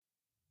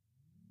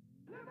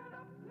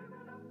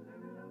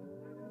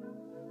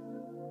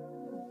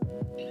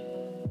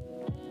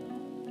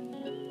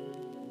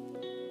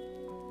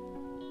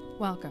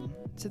Welcome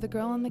to the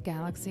Girl in the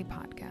Galaxy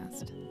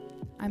podcast.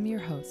 I'm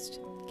your host,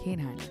 Kate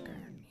Heinecker,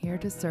 here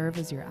to serve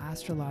as your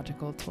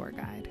astrological tour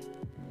guide.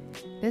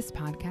 This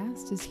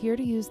podcast is here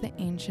to use the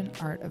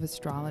ancient art of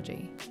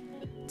astrology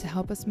to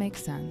help us make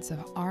sense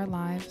of our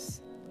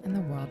lives and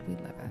the world we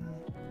live in.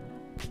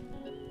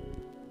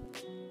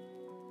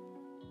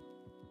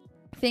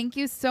 Thank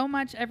you so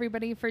much,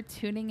 everybody, for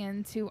tuning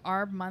in to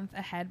our Month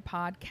Ahead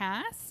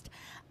podcast.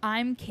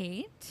 I'm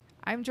Kate.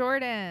 I'm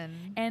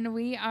Jordan. And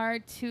we are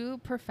two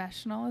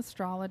professional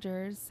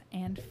astrologers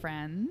and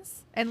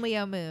friends. And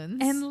Leo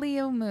Moons.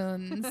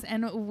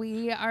 And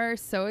we are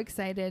so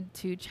excited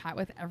to chat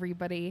with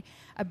everybody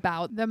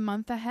about the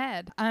month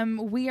ahead.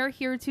 We are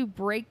here to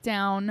break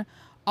down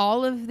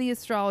all of the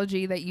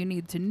astrology that you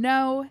need to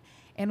know.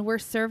 And we're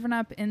serving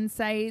up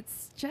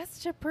insights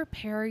just to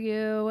prepare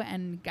you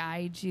and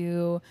guide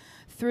you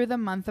through the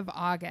month of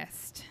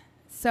August.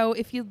 So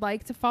if you'd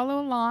like to follow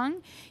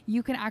along,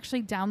 you can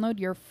actually download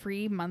your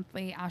free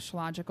monthly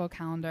astrological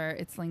calendar.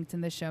 It's linked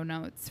in the show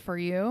notes for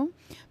you.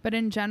 But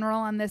in general,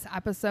 on this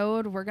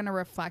episode, we're going to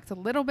reflect a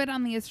little bit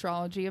on the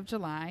astrology of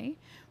July.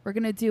 We're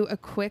going to do a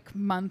quick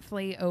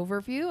monthly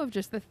overview of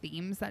just the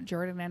themes that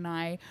Jordan and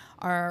I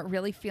are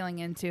really feeling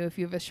into. If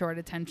you have a short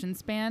attention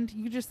span,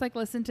 you just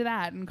listen to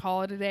that and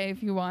call it a day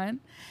if you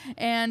want.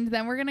 And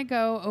then we're going to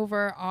go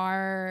over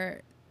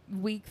our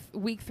week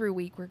through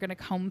week. We're going to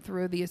comb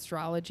through the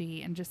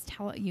astrology and just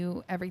tell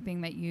you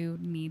everything that you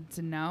need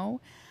to know.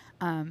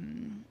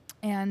 And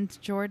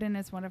Jordan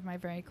is one of my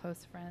very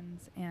close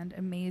friends and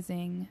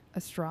amazing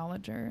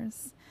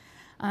astrologers.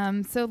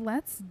 So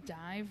let's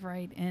dive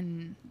right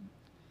in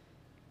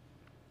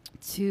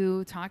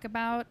to talk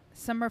about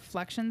some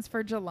reflections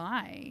for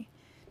July.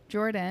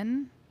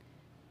 Jordan,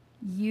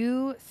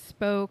 you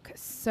spoke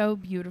so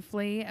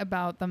beautifully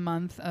about the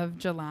month of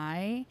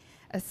July,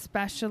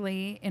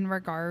 especially in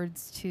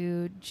regards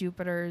to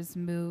Jupiter's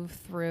move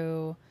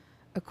through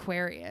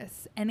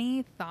Aquarius.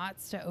 Any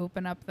thoughts to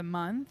open up the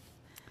month?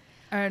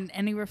 Or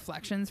any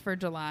reflections for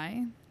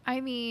July? I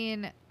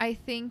mean, I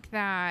think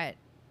that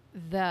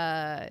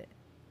the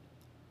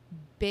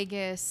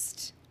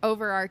biggest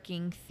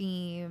overarching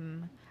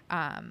theme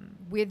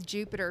with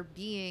Jupiter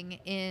being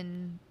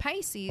in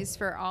Pisces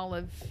for all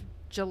of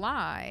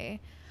July,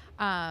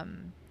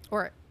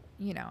 or,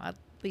 at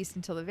least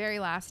until the very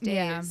last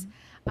days,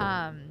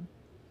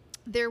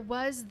 there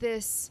was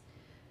this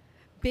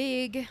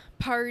big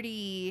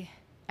party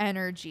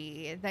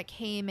energy that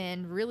came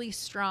in really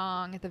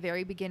strong at the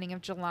very beginning of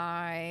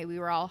July. We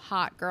were all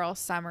hot girl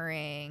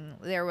summering.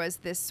 There was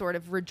this sort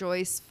of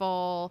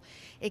rejoiceful,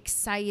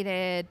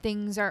 excited,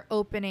 things are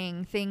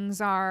opening, things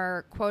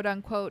are quote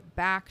unquote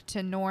back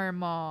to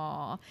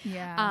normal.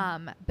 Yeah.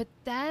 But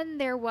then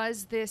there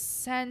was this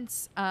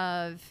sense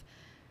of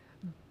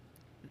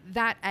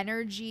that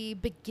energy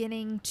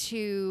beginning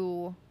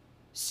to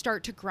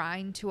start to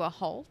grind to a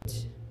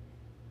halt.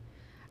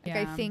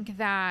 I think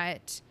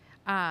that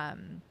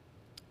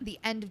the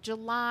end of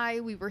July,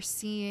 we were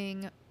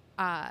seeing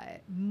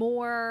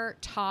more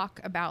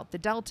talk about the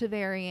Delta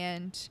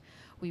variant.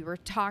 We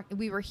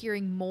were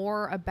hearing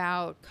more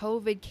about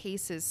COVID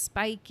cases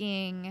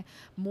spiking,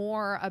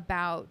 more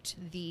about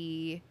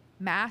the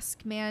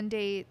mask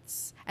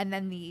mandates, and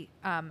then the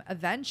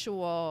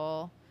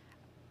eventual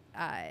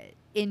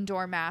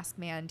indoor mask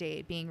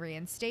mandate being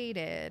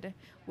reinstated,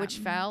 which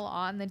fell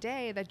on the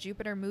day that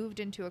Jupiter moved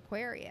into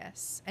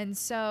Aquarius. And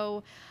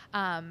so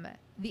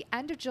the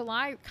end of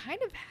July kind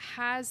of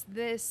has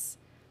this,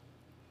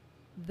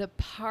 the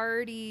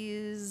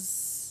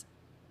party's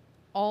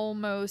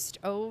almost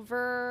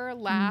over,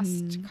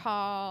 last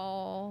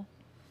call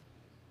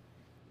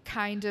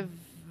kind of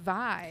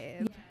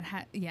vibe.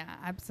 Yeah,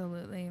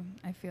 absolutely.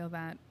 I feel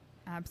that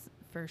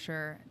for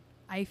sure.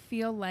 I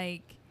feel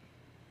like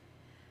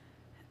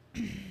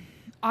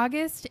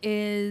August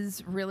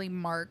is really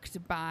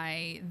marked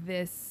by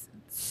this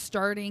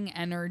starting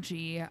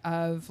energy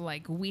of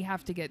we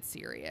have to get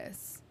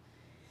serious.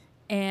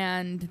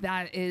 And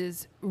that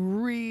is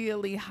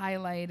really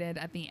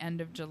highlighted at the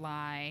end of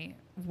July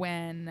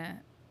when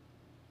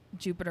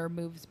Jupiter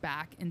moves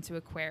back into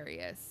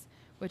Aquarius,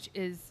 which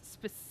is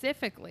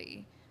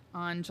specifically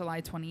on July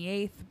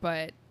 28th,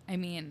 but I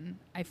mean,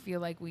 I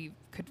feel like we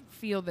could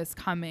feel this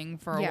coming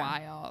for a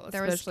while.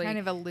 There was kind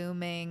of a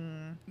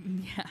looming...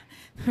 Yeah.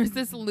 There's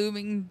this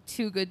looming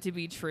too good to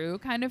be true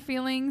kind of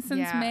feeling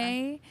since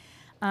May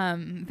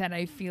that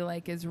I feel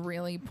like is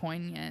really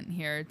poignant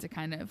here to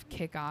kind of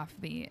kick off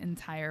the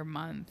entire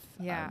month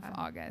of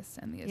August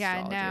and the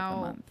astrology of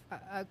the month.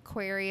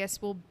 Aquarius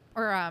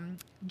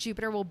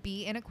Jupiter will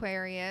be in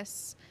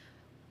Aquarius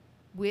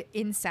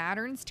in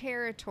Saturn's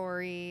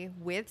territory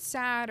with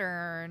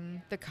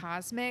Saturn, the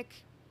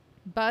cosmic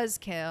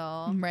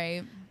buzzkill,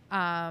 right?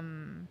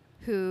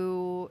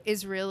 Who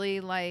is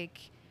really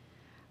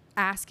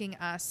asking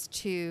us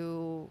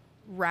to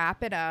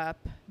wrap it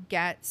up,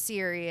 get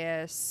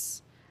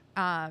serious,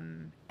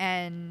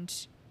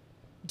 and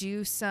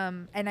do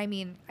some. And I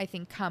mean, I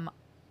think come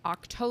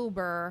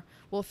October,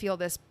 we'll feel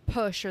this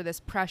push or this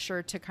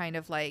pressure to kind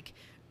of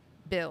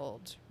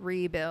build,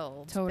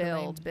 rebuild,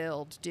 Totally.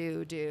 build,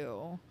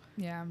 do.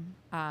 Yeah.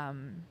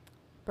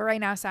 But right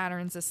now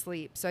Saturn's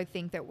asleep, so I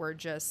think that we're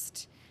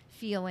just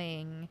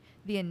feeling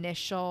the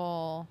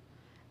initial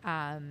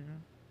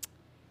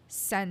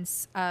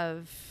sense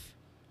of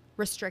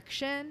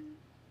restriction.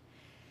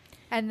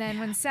 And then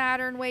when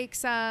Saturn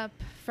wakes up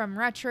from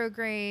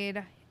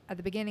retrograde at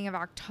the beginning of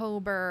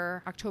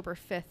October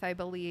 5th, I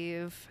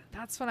believe,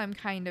 that's when I'm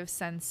kind of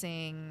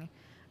sensing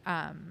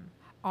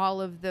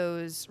all of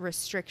those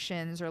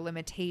restrictions or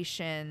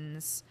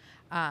limitations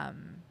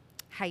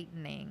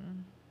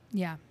heightening.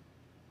 Yeah,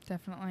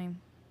 definitely.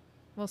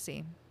 We'll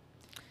see.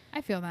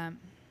 I feel that.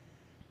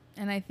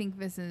 And I think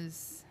this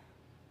is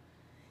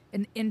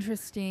an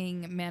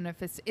interesting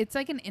it's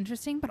like an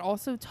interesting but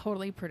also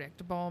totally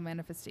predictable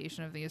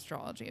manifestation of the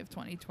astrology of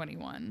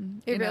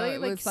 2021. It You know, really,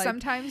 it like, was like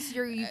sometimes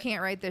you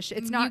can't write this shit.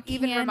 It's you not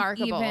even can't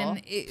remarkable.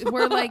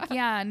 We're like,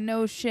 yeah,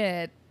 no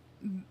shit.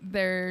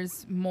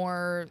 There's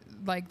more,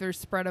 like, there's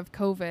spread of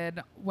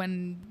COVID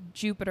when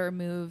Jupiter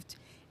moved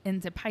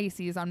into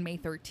Pisces on May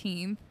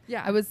 13th.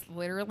 Yeah. I was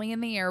literally in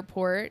the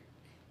airport.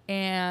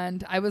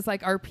 And I was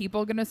like, are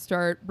people going to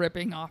start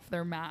ripping off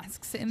their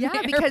masks in the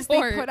airport? Because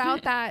they put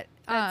out that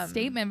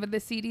statement, but the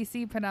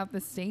CDC put out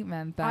the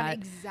statement on that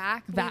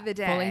exactly the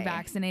day. fully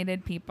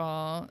vaccinated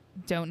people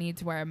don't need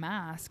to wear a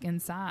mask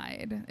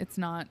inside. It's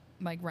not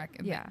like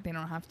they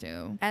don't have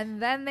to. And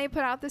then they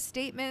put out the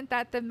statement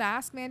that the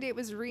mask mandate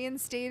was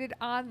reinstated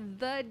on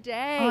the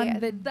day. On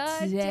the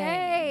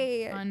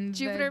day. On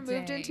Jupiter the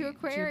moved day. into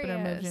Aquarius. Jupiter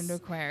moved into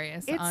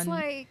Aquarius It's on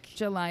like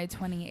July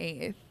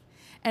 28th.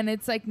 And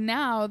it's like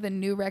now the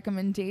new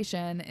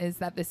recommendation is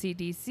that the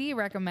CDC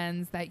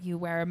recommends that you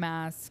wear a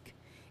mask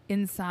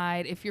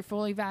inside if you're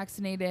fully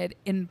vaccinated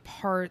in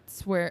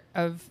parts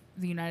of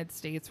the United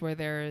States where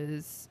there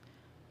is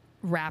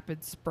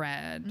rapid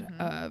spread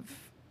of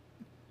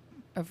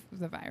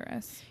the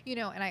virus. You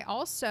know, and I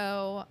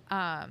also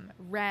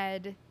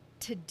read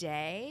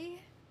today,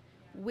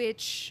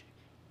 which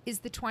is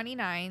the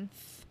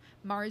 29th,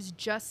 Mars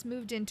just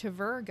moved into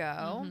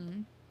Virgo.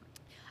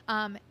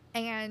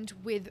 And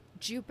with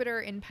Jupiter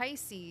in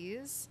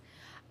Pisces,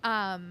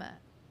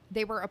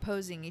 they were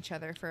opposing each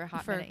other for a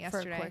hot minute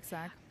yesterday. For a quick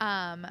sec.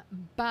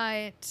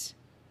 But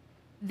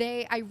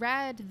I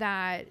read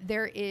that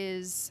there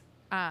is,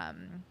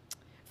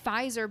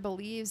 Pfizer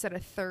believes that a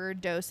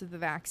third dose of the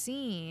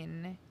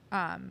vaccine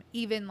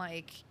even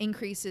like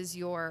increases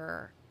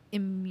your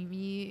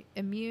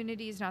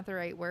immunity is not the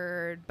right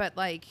word, but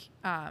like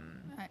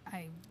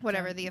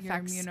whatever the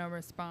effects,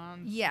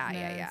 immunoresponse.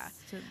 Yeah.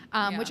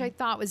 Which I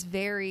thought was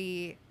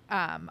very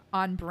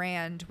on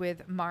brand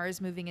with Mars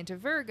moving into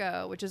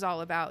Virgo, which is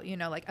all about, you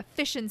know, like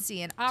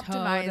efficiency and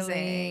optimizing.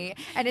 Totally.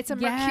 And it's a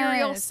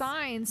mercurial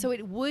sign, so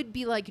it would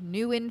be like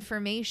new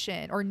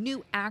information or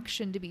new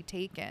action to be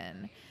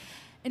taken.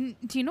 And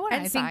do you know what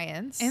I think?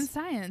 And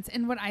science.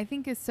 And what I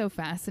think is so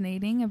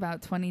fascinating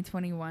about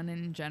 2021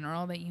 in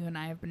general that you and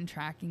I have been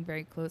tracking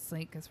very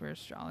closely because we're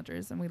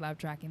astrologers and we love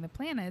tracking the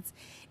planets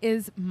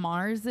is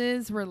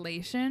Mars's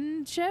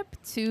relationship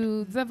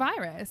to the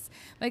virus.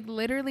 Like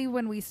literally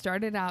when we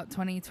started out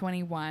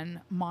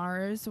 2021,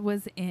 Mars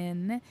was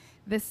in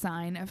the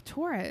sign of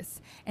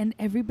Taurus. And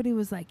everybody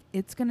was like,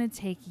 it's going to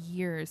take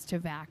years to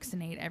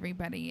vaccinate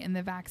everybody. And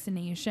the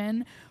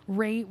vaccination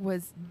rate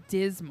was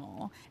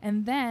dismal.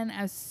 And then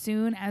as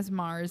soon as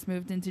Mars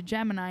moved into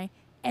Gemini,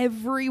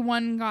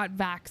 everyone got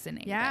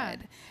vaccinated. Yeah.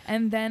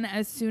 And then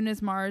as soon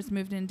as Mars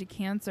moved into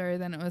Cancer,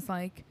 then it was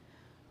like,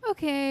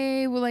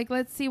 okay, well, like,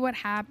 let's see what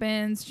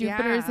happens.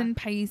 Jupiter's in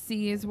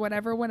Pisces,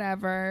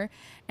 whatever.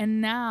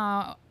 And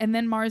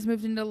then Mars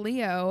moved into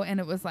Leo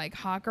and it was like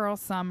hot girl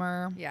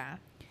summer. Yeah.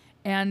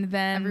 And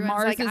then everyone's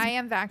Mars like, is, I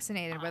am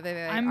vaccinated, whether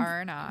they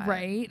are or not.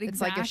 Right.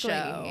 It's like a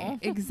show.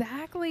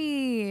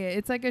 Exactly.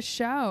 It's like a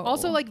show.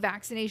 Also, like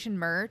vaccination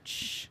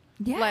merch.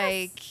 Yes.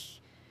 Like,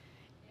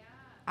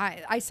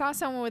 I saw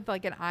someone with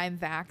like an I'm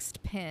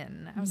vaxxed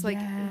pin. I was like,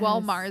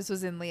 well, Mars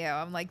was in Leo.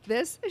 I'm like,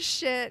 this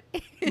shit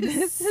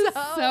is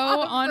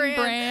so on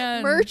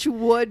brand. Merch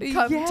would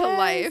come to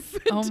life.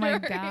 Oh my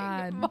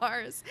God.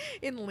 Mars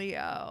in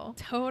Leo.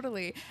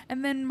 Totally.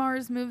 And then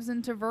Mars moves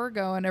into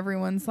Virgo and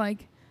everyone's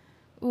like,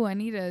 ooh, I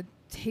need to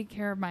take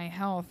care of my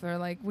health, or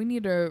like we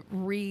need to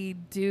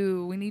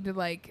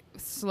like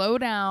slow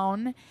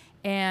down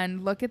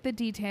and look at the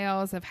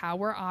details of how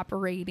we're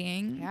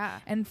operating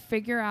and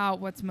figure out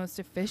what's most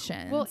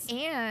efficient. Well,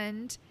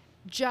 and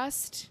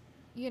just,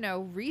 you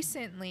know,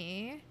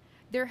 recently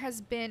there has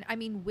been, I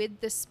mean,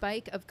 with the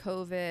spike of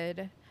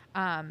COVID,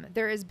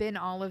 there has been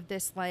all of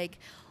this like,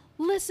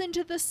 listen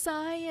to the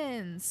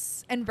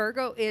science, and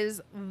Virgo is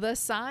the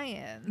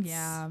science.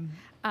 Yeah.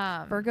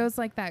 Virgo's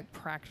like that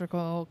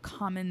practical,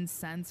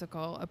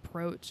 commonsensical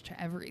approach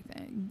to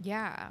everything.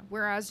 Yeah.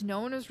 Whereas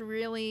no one was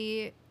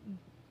really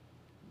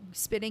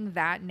spitting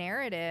that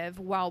narrative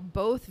while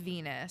both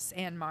Venus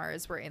and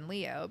Mars were in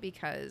Leo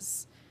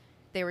because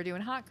they were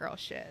doing hot girl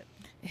shit.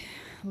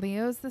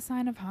 Leo's the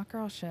sign of hot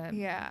girl shit.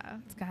 Yeah.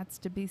 It's got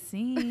to be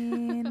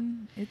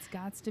seen. It's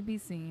got to be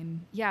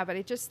seen. Yeah, but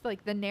it just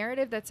like the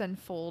narrative that's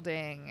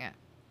unfolding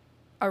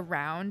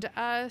around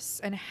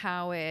us and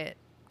how it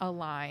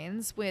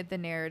aligns with the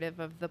narrative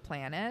of the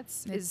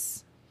planets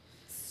is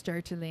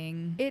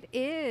startling. It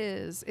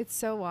is. It's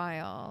so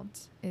wild.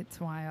 It's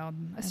wild.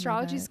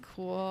 Astrology's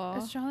cool.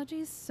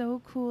 Astrology's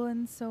so cool,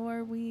 and so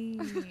are we.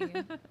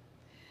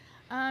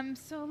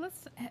 So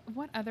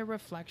what other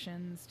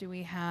reflections do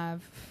we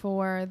have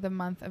for the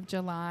month of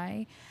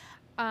July?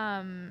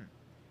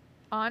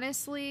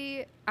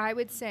 Honestly, I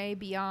would say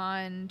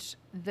beyond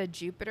the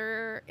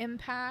Jupiter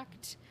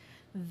impact,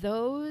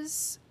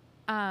 those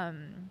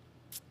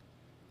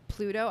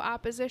Pluto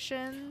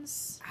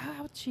oppositions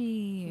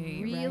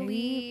ouchie,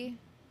 really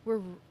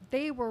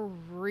were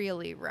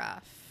really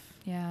rough.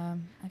 Yeah,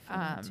 I feel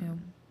that too.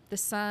 The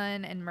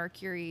Sun and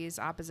Mercury's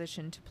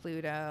opposition to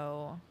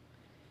Pluto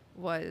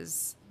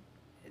was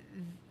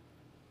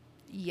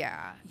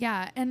yeah,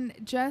 and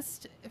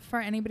just for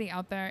anybody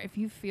out there, if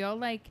you feel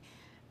like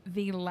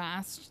the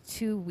last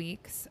 2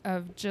 weeks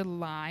of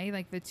July,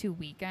 like the 2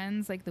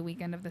 weekends, like the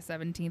weekend of the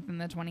 17th and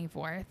the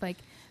 24th, like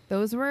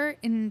those were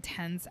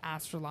intense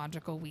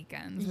astrological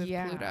weekends with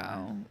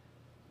Pluto.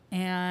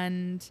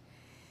 And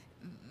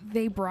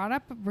they brought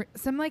up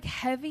some like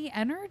heavy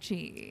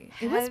energy.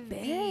 It was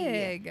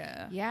big.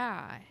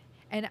 Yeah.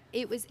 And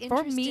it was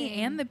interesting. For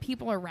me and the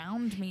people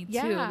around me too.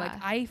 Like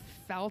I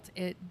felt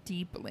it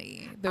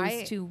deeply.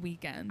 Those 2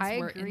 weekends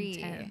were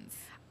intense.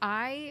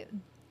 I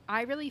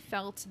really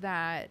felt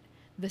that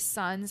the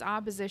Sun's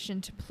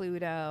opposition to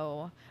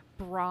Pluto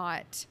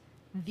brought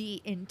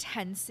the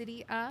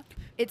intensity up.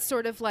 It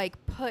sort of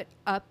like put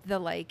up the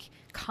like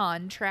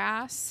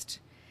contrast.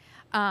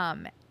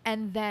 And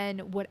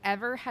then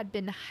whatever had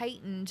been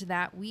heightened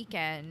that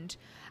weekend,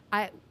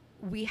 I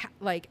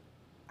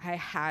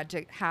had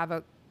to have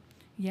a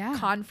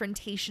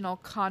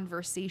confrontational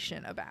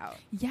conversation about.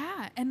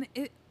 Yeah. And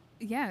it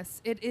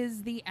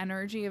is the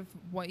energy of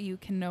what you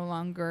can no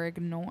longer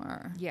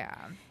ignore.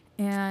 Yeah.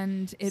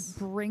 And it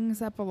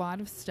brings up a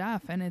lot of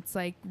stuff, and it's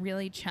like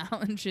really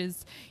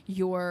challenges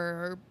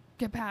your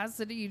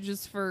capacity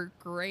just for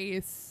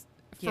grace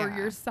for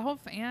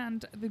yourself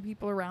and the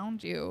people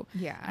around you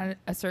at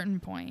a certain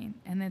point.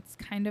 And it's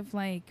kind of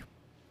like,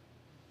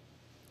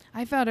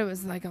 I felt it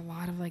was like a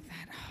lot of like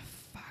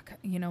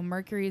that,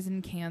 Mercury's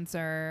in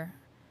Cancer.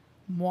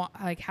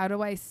 Like, how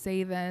do I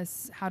say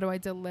this? How do I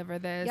deliver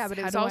this? Yeah, but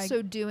it was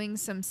also doing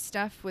some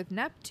stuff with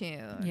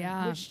Neptune.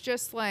 Yeah. Which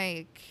just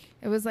like...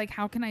 It was like,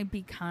 how can I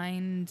be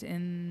kind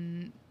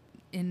in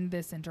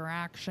this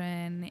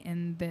interaction,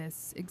 in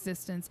this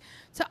existence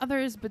to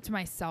others, but to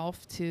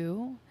myself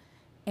too?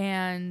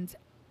 And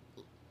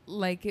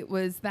like, it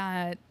was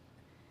that,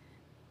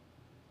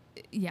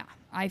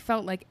 I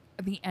felt like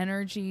the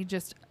energy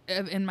just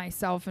in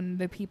myself and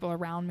the people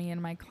around me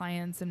and my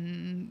clients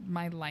and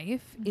my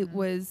life, it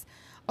was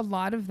a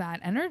lot of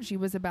that energy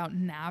was about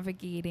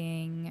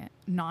navigating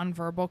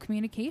nonverbal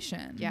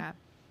communication. Yeah.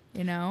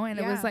 And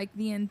it was like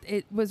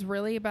it was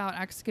really about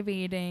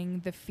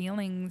excavating the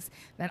feelings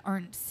that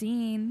aren't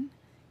seen,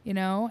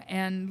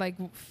 and like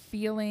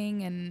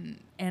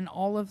feeling and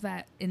all of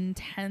that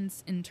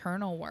intense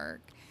internal work.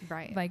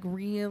 Right. Like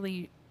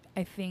really,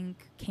 I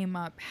think came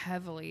up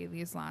heavily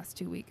these last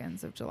 2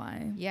 weekends of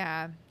July.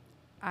 Yeah.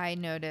 I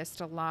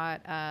noticed a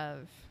lot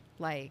of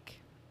like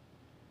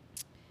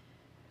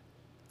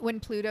when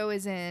Pluto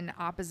is in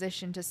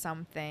opposition to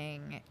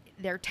something,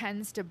 there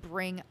tends to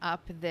bring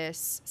up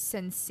this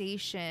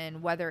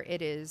sensation, whether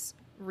it is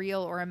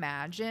real or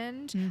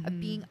imagined, of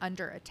being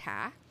under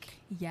attack.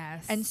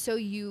 Yes. And so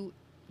you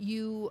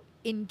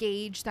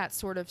engage that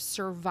sort of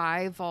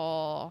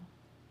survival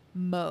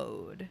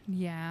mode.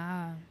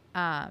 Yeah.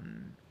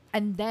 And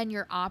then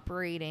you're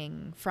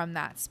operating from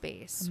that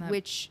space,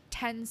 which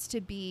tends to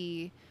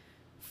be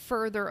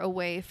further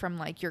away from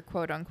like your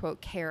quote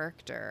unquote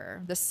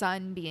character. The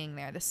Sun being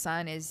there. The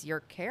Sun is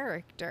your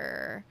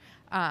character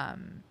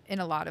in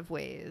a lot of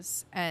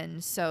ways.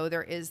 And so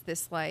there is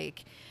this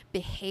like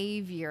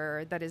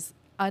behavior that is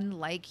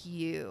unlike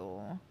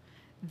you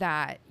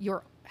that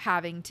you're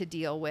having to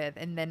deal with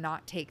and then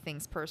not take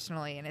things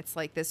personally. And it's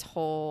like this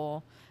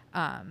whole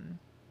kind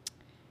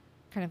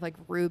of like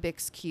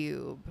Rubik's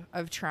Cube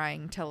of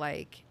trying to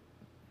like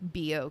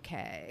be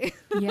okay.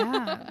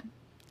 Yeah,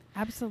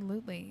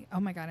 absolutely. Oh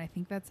my God. I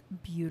think that's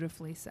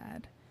beautifully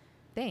said.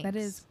 Thanks. That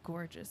is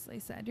gorgeously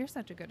said. You're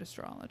such a good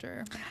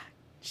astrologer.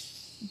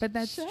 But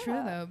that's true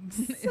though.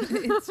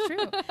 It's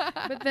true.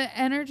 But the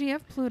energy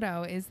of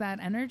Pluto is that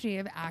energy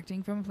of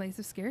acting from a place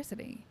of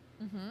scarcity.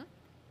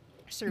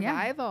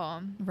 Survival.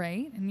 Yeah.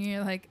 Right. And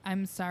you're like,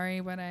 I'm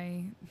sorry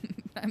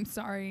I'm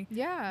sorry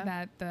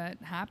that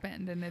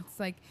happened. And it's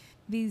like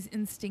these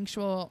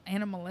instinctual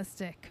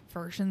animalistic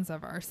versions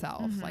of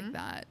ourselves like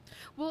that.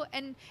 Well,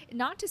 and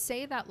not to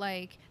say that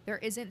like there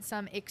isn't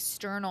some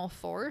external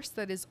force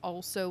that is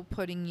also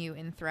putting you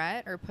in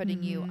threat or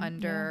putting you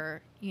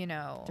under,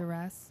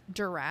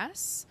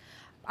 duress.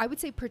 I would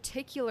say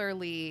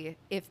particularly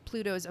if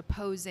Pluto's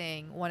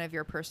opposing one of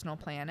your personal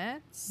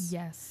planets.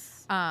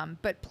 Yes.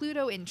 But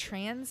Pluto in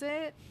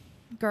transit,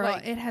 girl,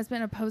 it has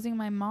been opposing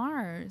my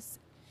Mars.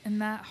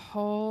 And that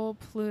whole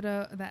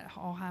Pluto, that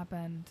all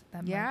happened.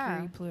 That Yeah.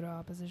 Mercury Pluto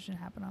opposition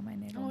happened on my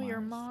natal Mars. Your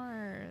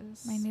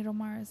Mars. My natal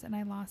Mars, and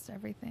I lost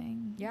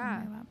everything Yeah.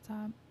 on my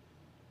laptop.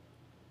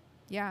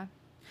 Yeah.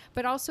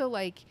 But also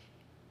like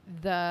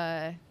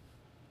the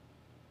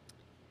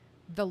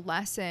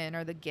lesson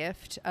or the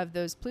gift of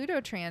those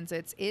Pluto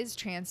transits is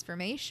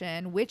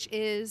transformation, which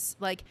is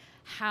like,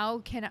 how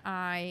can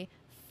I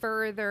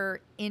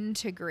further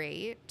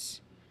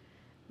integrate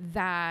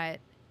that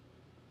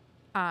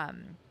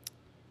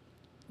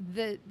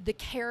the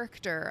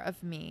character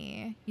of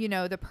me, you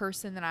know, the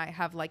person that I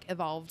have like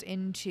evolved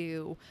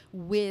into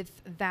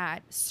with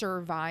that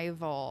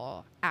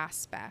survival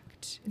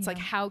aspect. It's like,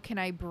 how can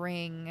I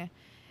bring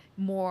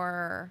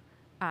more,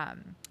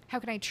 how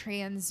can I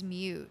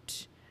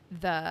transmute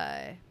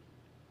the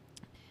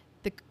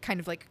kind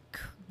of like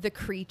the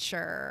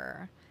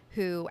creature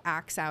who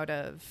acts out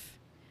of,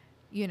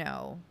 you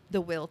know, the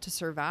will to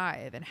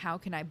survive, and how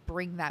can I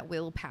bring that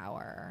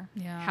willpower?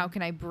 How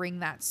can I bring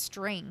that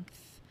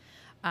strength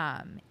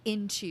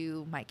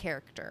into my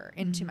character,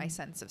 into my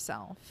sense of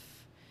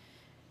self?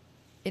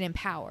 It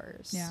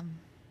empowers. Yeah.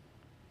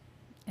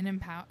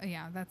 And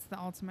that's the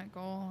ultimate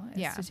goal,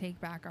 is to take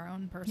back our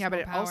own personal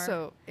but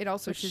power. it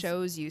also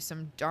shows you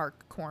some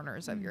dark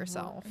corners of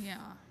yourself. Yeah.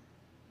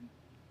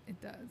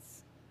 It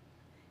does.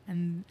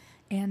 And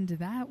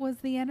that was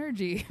the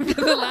energy for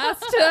the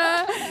last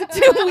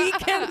 2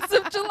 weekends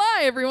of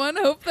July, everyone.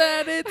 Hope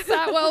that it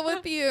sat well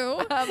with you.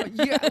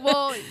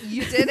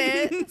 You did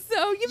it.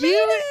 So you made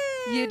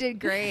it. You did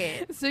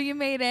great. So you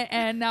made it,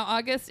 and now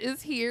August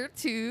is here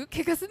to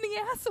kick us in the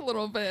ass a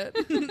little bit.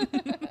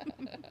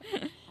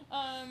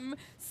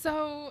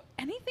 So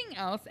anything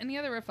else? Any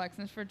other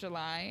reflections for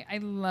July? I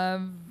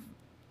love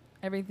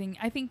everything.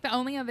 I think the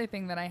only other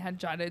thing that I had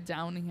jotted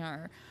down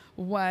here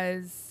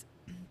was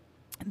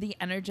the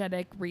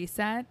energetic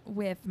reset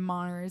with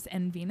Mars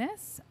and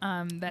Venus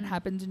that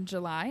happened in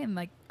July, and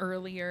like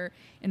earlier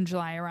in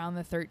July around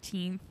the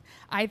 13th.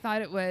 I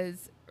thought it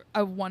was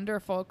a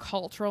wonderful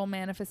cultural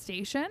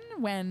manifestation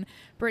when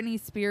Britney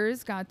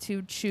Spears got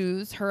to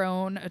choose her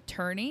own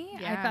attorney.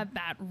 I thought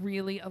that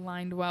really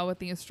aligned well with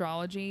the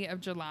astrology of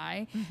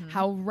July.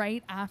 How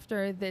right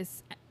after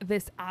this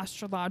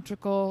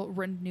astrological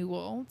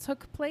renewal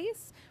took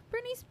place,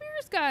 Britney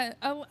Spears got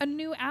a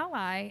new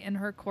ally in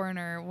her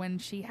corner when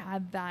she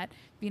had that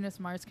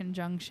Venus-Mars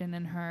conjunction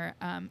in her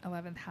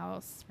 11th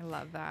house. I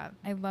love that.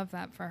 I love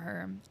that for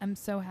her. I'm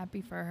so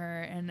happy for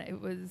her. And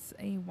it was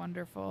a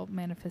wonderful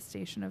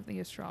manifestation of the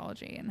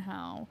astrology, and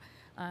how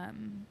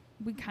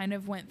we kind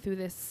of went through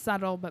this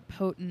subtle but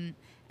potent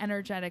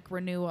energetic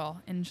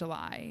renewal in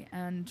July,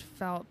 and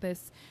felt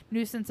this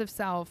new sense of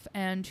self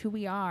and who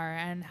we are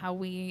and how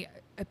we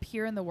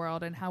appear in the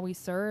world and how we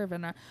serve,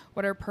 and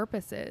what our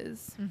purpose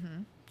is.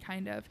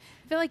 Kind of.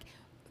 I feel like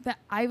that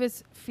I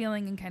was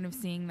feeling and kind of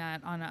seeing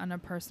that on a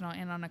personal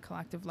and on a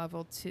collective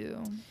level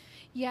too.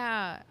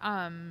 Yeah.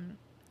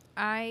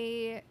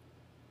 I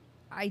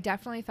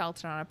definitely felt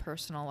it on a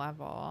personal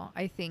level.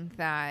 I think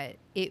that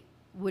it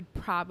would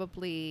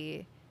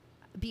probably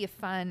be a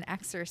fun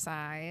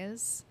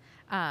exercise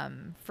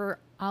for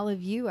all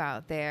of you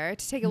out there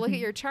to take a look at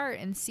your chart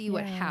and see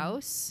what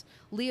house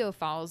Leo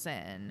falls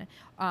in,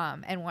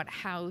 and what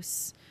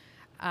house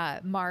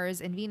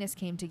Mars and Venus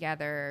came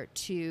together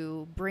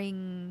to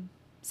bring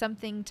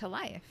something to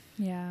life.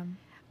 Yeah.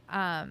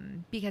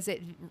 Because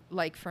it,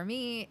 like for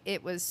me,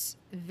 it was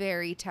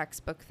very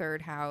textbook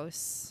third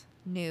house,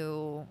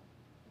 new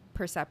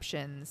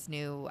perceptions,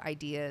 new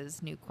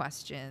ideas, new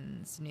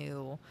questions,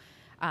 new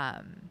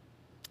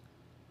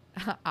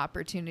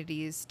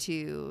opportunities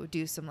to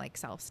do some like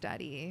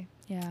self-study.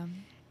 Yeah.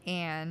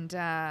 And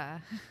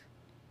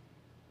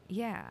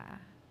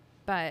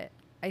but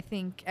I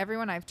think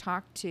everyone I've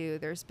talked to,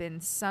 there's been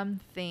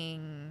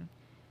something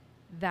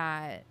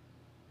that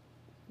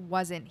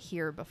wasn't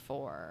here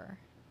before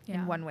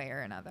in one way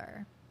or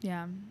another.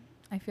 Yeah,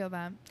 I feel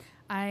that.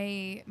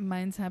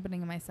 Mine's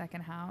happening in my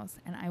second house,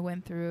 and I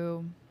went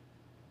through,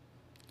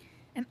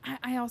 and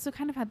I also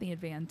kind of had the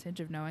advantage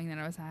of knowing that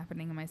it was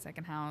happening in my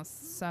second house.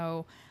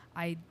 So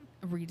I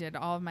redid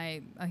all of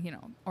my,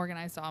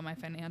 organized all my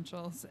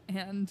financials.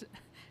 And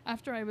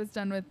after I was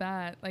done with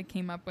that, like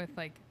came up with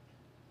like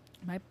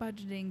my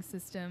budgeting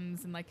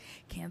systems and like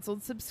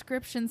canceled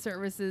subscription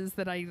services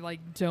that I like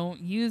don't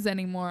use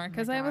anymore.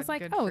 Cause I was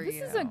like, this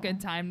is a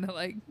good time to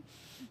like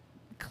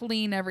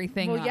clean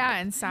everything up. Yeah,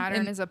 and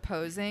Saturn is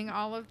opposing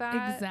all of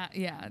that.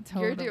 Exactly. Yeah,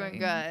 totally. You're doing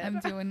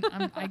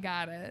good. I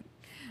got it.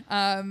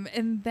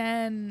 And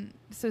then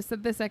so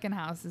the second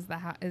house is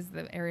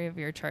the area of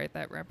your chart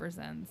that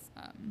represents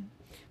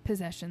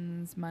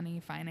possessions, money,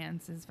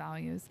 finances,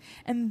 values.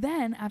 And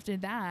then after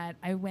that,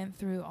 I went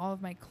through all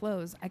of my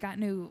clothes. I got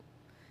new,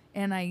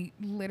 and I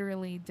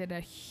literally did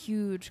a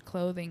huge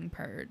clothing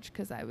purge,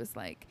 because I was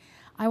like,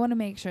 I want to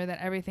make sure that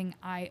everything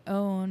I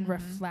own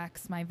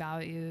reflects my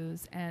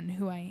values and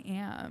who I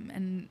am.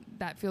 And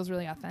that feels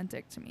really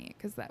authentic to me,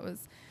 because that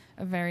was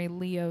a very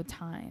Leo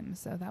time.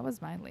 So that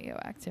was my Leo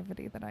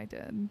activity that I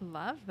did.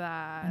 Love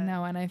that. I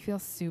know, and I feel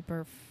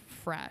super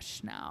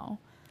fresh now.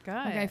 Good.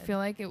 Like, I feel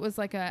like it was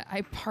like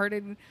I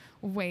parted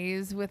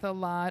ways with a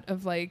lot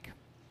of like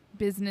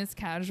business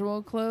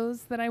casual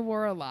clothes that I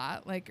wore a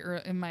lot, like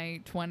in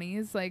my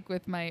 20s, like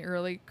with my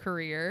early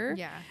career.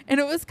 Yeah. And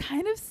it was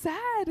kind of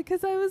sad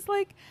because I was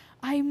like,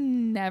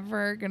 I'm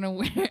never going to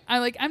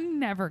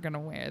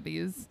wear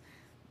these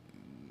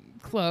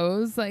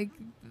clothes. Like,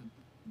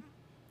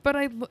 but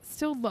I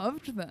still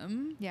loved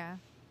them. Yeah.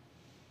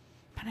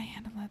 But I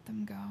had to let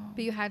them go.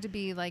 But you had to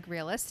be like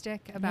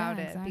realistic about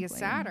Yeah, it because exactly.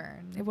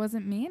 Saturn. It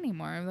wasn't me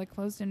anymore. The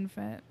clothes didn't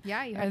fit.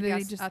 Yeah, you Or had to they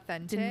be just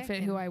authentic. didn't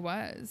fit who I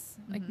was.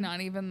 Like, Mhm.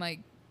 not even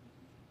like,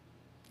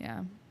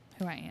 yeah,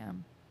 who I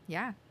am.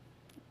 Yeah.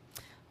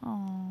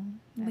 Oh,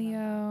 I love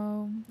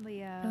Leo.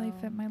 Leo. Really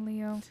fit my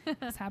Leo.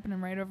 It's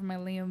happening right over my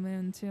Leo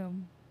moon, too.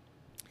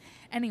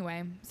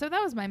 Anyway, so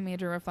that was my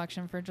major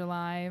reflection for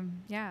July.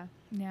 Yeah.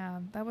 Yeah,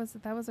 that was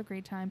a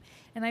great time.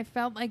 And I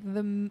felt like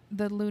the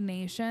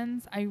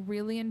lunations, I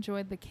really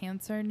enjoyed the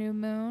Cancer new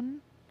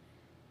moon.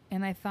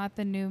 And I thought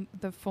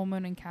the full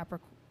moon in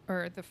Capricorn,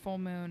 or the full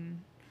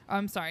moon,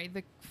 I'm sorry,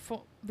 the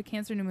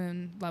Cancer new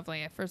moon,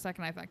 lovely. For a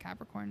second I thought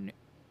Capricorn,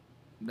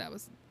 that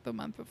was the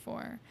month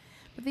before.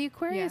 But the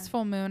Aquarius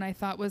full moon I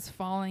thought was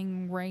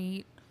falling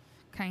right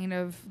kind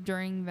of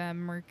during the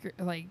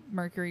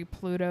Mercury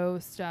Pluto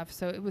stuff,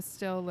 so it was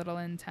still a little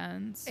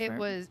intense. It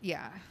was,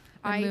 yeah.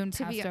 The moon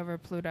passed over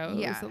Pluto.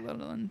 Yeah. It was a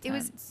little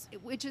intense.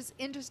 Which is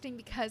interesting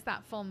because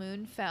that full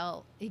moon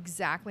fell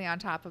exactly on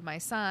top of my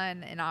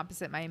sun and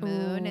opposite my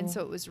moon. And Ooh.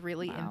 so it was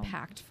really Wow.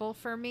 impactful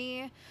for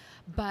me.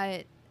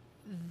 But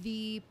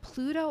the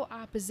Pluto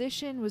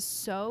opposition was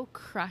so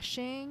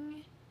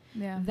crushing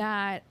Yeah.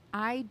 that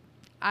I,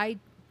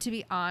 to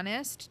be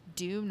honest,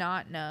 do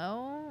not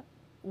know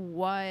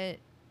what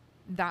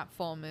that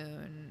full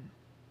moon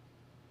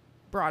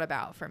brought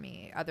about for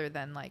me other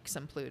than like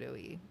some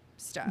Pluto-y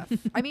stuff.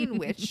 I mean,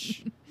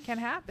 which can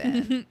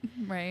happen.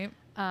 Right.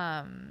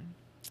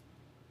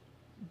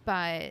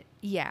 But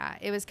yeah,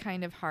 it was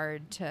kind of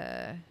hard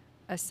to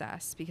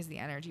assess because the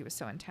energy was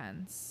so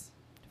intense.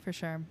 For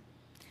sure.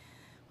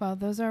 Well,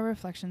 those are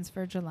reflections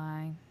for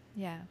July.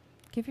 Yeah.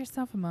 Give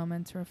yourself a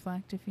moment to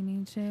reflect if you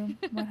need to.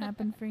 What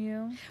happened for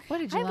you? What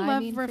did I July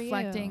love mean for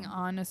reflecting you?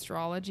 on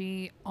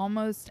astrology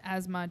almost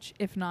as much,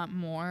 if not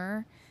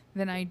more,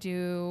 than I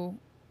do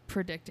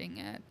predicting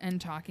it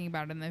and talking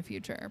about it in the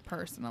future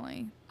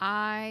personally.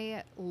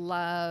 I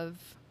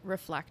love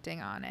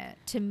reflecting on it.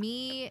 To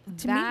me,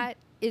 that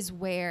is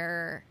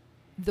where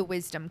the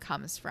wisdom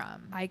comes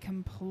from. I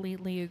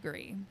completely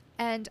agree.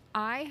 And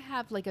I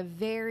have like a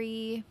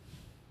very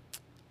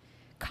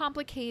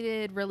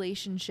complicated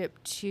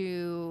relationship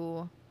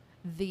to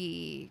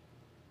the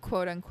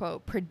quote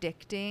unquote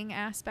predicting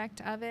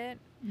aspect of it.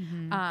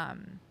 Mm-hmm.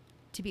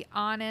 To be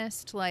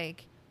honest,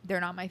 like,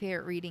 they're not my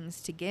favorite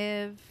readings to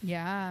give.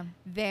 Yeah.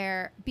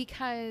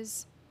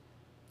 Because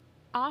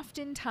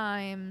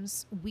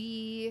oftentimes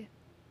we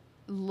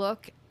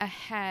look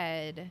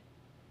ahead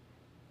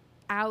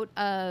out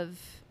of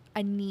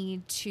a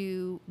need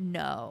to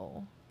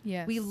know.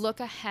 Yes. We look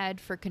ahead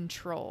for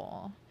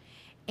control.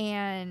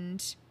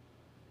 And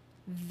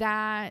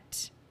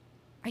that,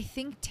 I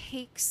think,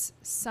 takes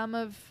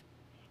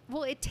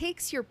it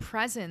takes your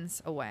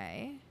presence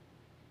away.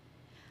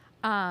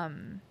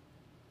 And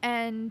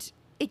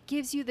it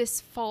gives you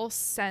this false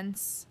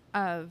sense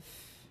of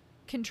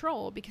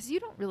control because you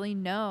don't really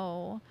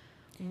know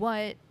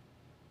what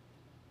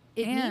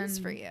it means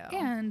for you.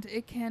 And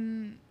it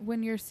can,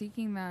 when you're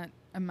seeking that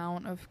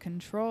amount of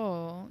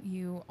control,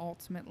 you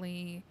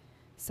ultimately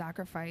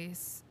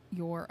sacrifice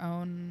your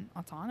own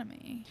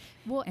autonomy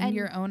and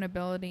your own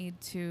ability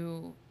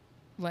to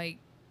like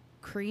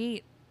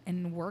create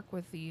and work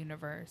with the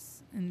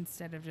universe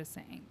instead of just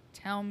saying,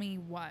 tell me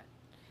what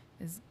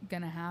is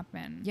gonna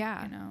happen.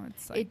 Yeah.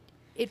 It's like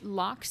it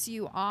locks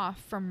you off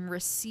from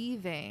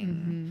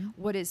receiving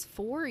what is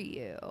for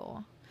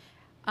you,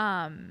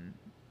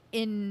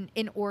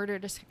 in order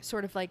to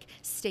sort of like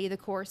stay the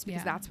course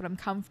because that's what I'm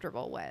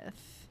comfortable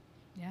with.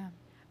 Yeah.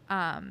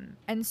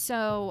 And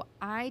so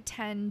I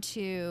tend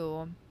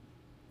to,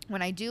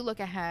 when I do look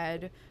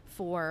ahead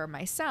for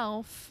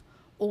myself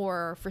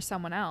or for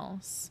someone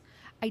else,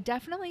 I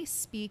definitely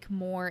speak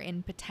more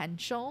in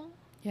potential.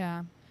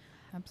 Yeah,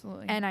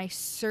 absolutely. And I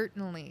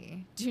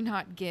certainly do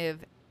not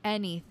give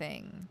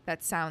anything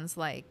that sounds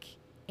like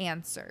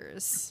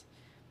answers,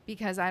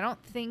 because I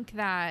don't think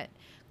that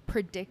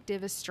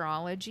predictive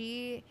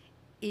astrology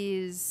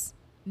is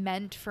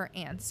meant for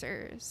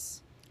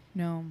answers.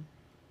 No.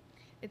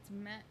 It's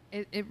meant,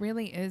 it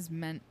really is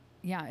meant,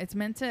 it's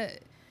meant to,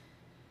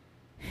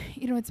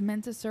 it's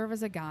meant to serve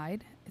as a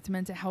guide. It's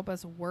meant to help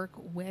us work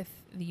with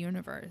the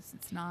universe.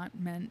 It's not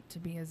meant to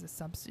be as a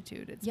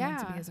substitute. It's meant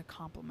to be as a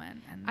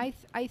complement. And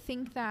I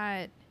think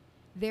that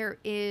there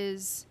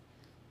is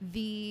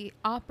the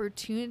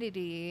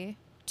opportunity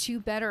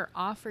to better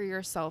offer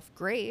yourself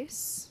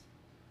grace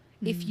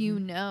if you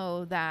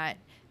know that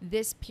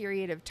this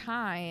period of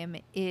time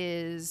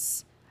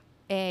is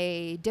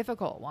a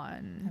difficult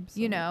one.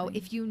 Absolutely.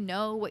 If you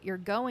know what you're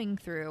going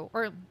through,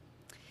 or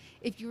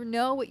if you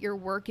know what you're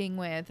working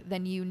with,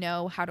 then you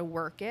know how to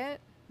work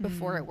it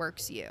before it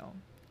works you.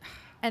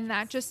 And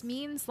that just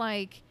means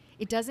like,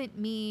 it doesn't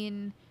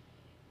mean,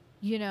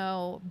 you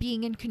know,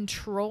 being in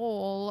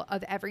control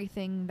of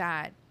everything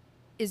that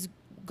is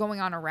going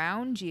on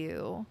around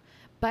you,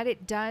 but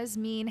it does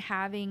mean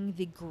having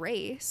the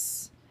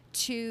grace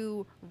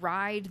to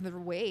ride the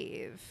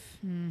wave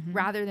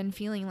rather than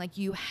feeling like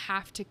you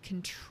have to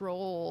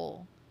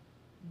control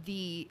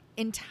the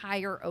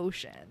entire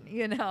ocean,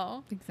 you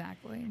know?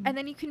 Exactly. And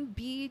then you can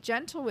be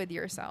gentle with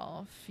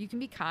yourself. You can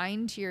be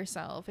kind to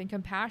yourself and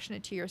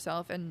compassionate to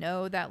yourself and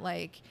know that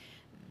like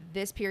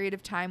this period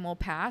of time will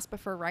pass,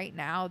 but for right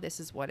now, this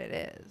is what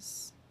it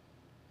is.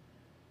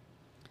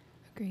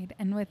 Agreed.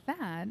 And with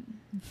that,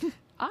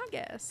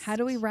 August. how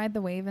do we ride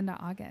the wave into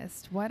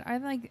August? What are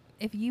like,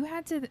 if you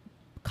had to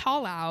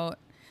call out,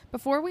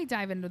 before we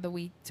dive into the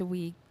week to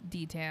week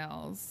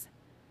details,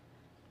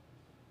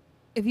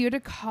 if you had to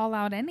call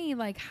out any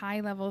like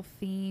high level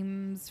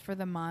themes for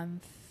the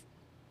month,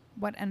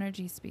 what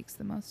energy speaks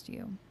the most to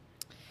you?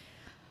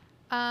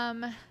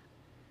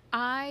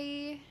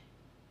 I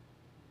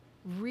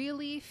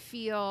really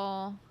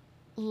feel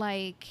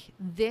like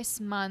this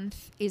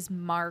month is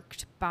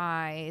marked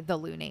by the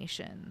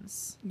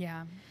lunations.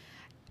 Yeah.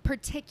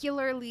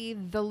 Particularly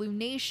the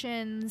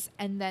lunations,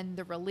 and then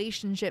the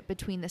relationship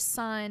between the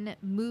sun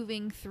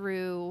moving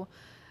through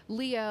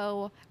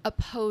Leo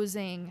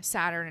opposing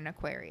Saturn and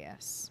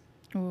Aquarius.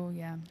 Oh,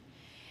 yeah.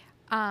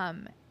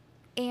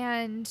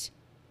 And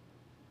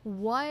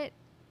what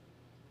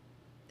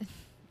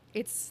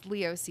it's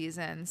Leo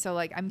season, so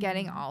like I'm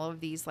getting all of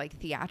these like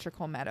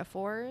theatrical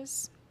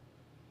metaphors.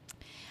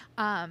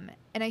 And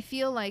I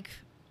feel like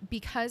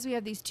because we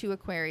have these 2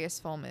 Aquarius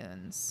full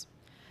moons,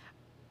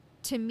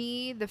 to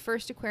me, the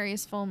first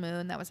Aquarius full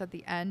moon that was at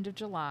the end of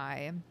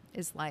July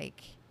is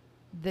like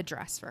the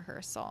dress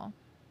rehearsal.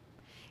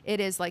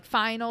 It is like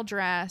final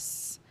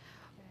dress.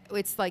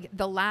 It's like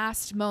the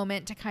last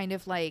moment to kind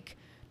of like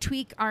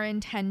tweak our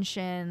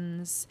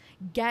intentions,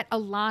 get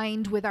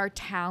aligned with our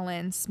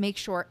talents, make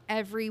sure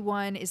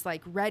everyone is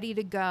like ready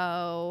to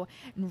go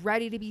and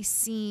ready to be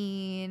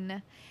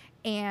seen.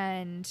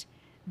 And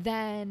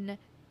then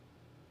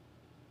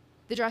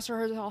the dress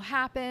rehearsal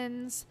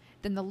happens.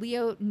 Then the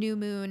Leo new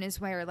moon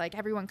is where like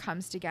everyone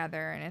comes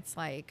together and it's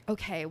like,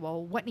 okay,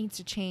 well, what needs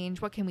to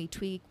change? What can we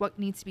tweak? What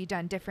needs to be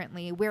done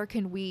differently? Where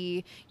can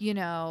we, you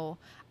know,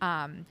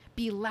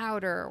 be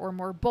louder or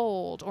more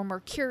bold or more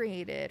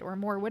curated or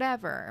more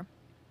whatever?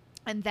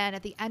 And then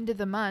at the end of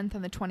the month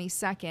on the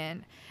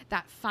 22nd,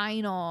 that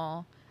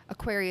final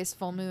Aquarius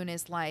full moon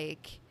is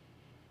like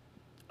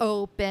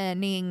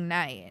opening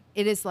night.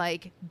 It is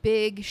like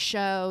big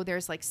show.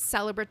 There's like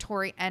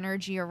celebratory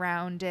energy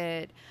around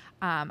it.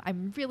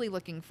 I'm really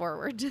looking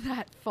forward to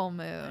that full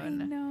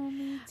moon. I know,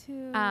 me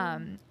too.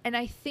 And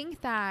I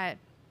think that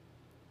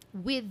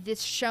with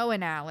this show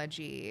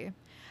analogy,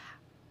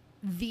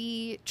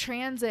 the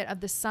transit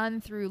of the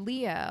sun through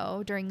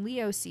Leo during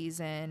Leo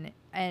season,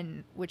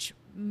 and which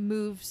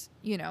moves,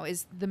 you know,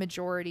 is the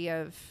majority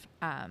of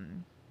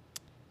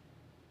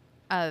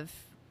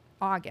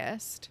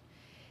August,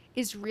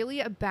 is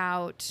really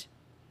about,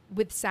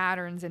 with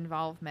Saturn's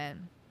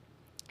involvement,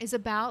 is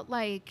about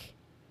like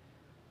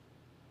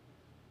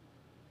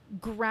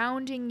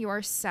grounding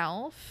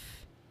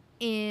yourself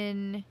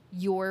in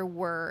your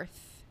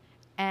worth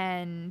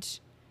and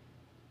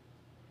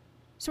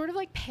sort of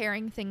like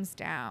paring things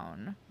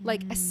down,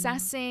 like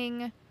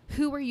assessing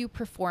who are you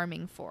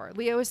performing for.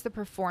 Leo is the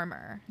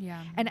performer.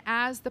 Yeah. And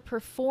as the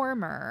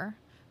performer,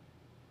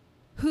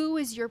 who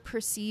is your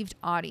perceived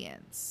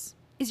audience?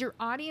 Is your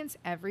audience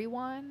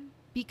everyone?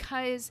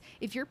 Because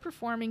if you're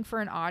performing for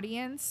an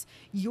audience,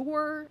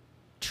 you're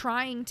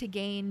trying to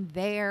gain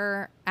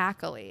their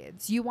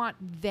accolades. You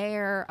want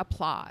their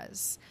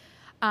applause.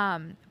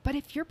 But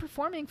if you're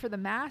performing for the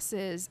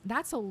masses,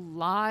 that's a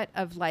lot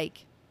of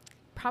like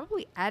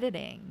probably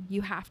editing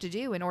you have to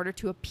do in order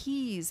to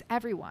appease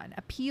everyone,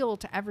 appeal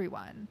to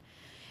everyone.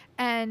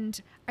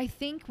 And I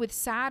think with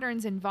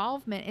Saturn's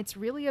involvement, it's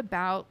really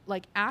about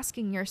like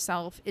asking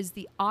yourself, is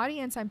the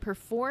audience I'm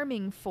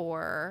performing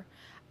for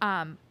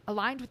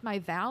aligned with my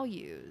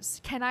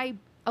values? Can I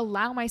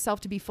allow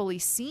myself to be fully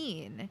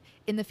seen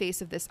in the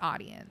face of this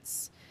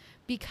audience?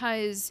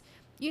 Because,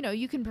 you know,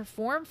 you can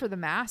perform for the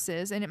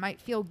masses and it might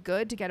feel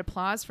good to get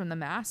applause from the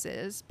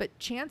masses, but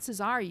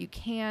chances are you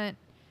can't,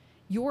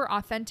 your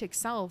authentic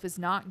self is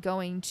not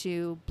going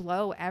to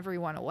blow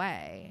everyone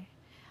away.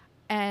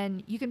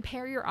 And you can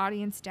pare your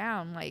audience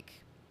down,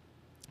 like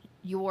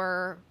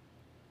your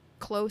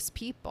close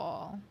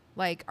people.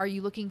 Like, are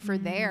you looking for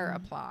their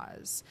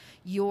applause?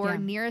 Your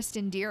nearest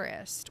and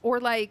dearest? Or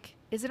like,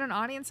 is it an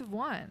audience of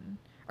one?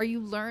 Are you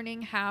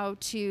learning how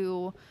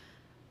to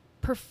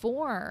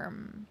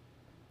perform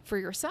for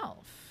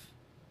yourself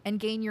and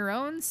gain your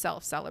own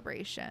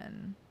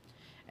self-celebration?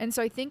 And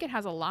so I think it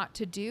has a lot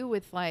to do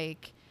with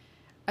like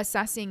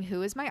assessing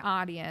who is my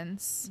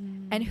audience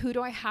and who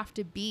do I have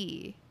to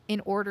be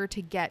in order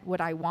to get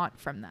what I want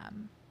from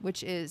them,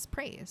 which is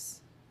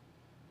praise.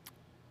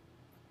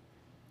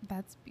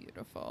 That's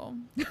beautiful.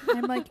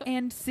 I'm like,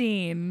 and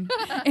scene.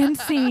 And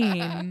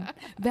scene.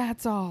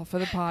 That's all for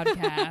the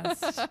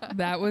podcast.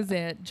 That was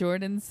it.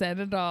 Jordan said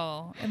it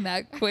all in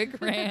that quick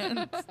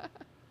rant.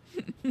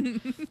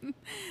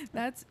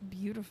 That's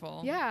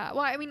beautiful. Yeah.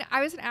 Well, I mean,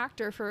 I was an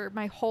actor for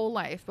my whole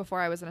life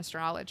before I was an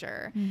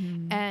astrologer.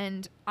 Mm-hmm.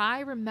 And I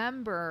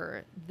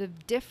remember the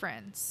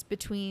difference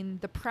between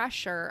the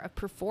pressure of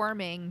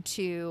performing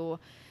to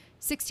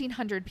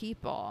 1,600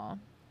 people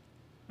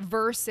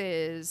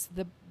versus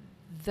the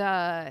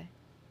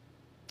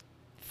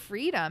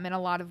freedom in a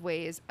lot of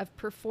ways of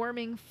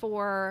performing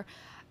for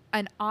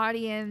an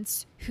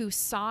audience who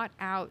sought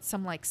out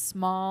some like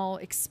small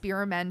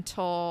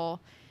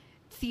experimental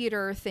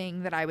theater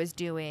thing that I was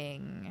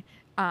doing,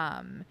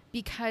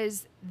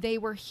 because they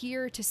were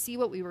here to see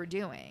what we were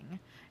doing.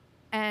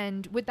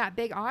 And with that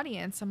big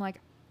audience, I'm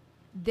like,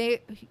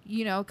 they,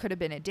 you know, could have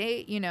been a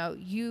date, you know,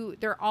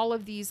 there are all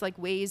of these like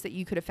ways that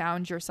you could have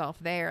found yourself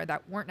there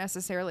that weren't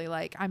necessarily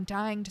like, I'm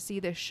dying to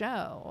see this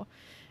show.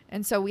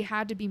 And so we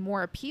had to be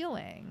more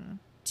appealing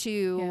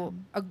to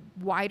a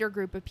wider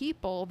group of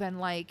people than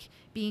like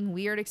being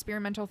weird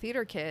experimental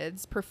theater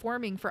kids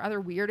performing for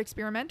other weird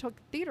experimental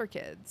theater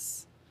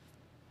kids.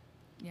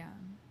 Yeah,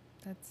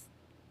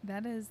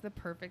 that is the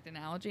perfect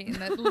analogy. And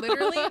that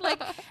literally,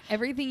 like,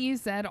 everything you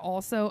said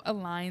also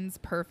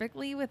aligns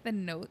perfectly with the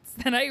notes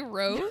that I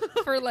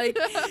wrote for, like,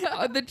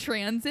 the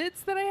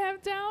transits that I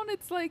have down.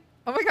 It's like,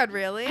 oh my God,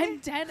 really? I'm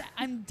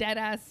dead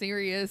ass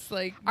serious.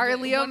 Like, our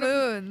Leo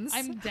moons.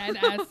 I'm dead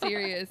ass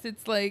serious.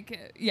 It's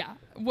like, yeah.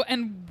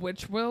 And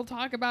which we'll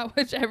talk about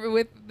whichever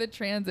with the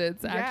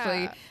transits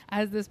actually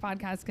as this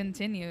podcast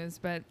continues.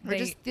 But we're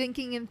just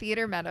thinking in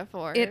theater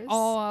metaphors. It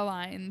all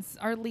aligns.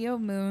 Our Leo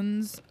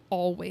moons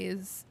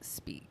always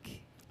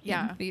speak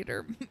in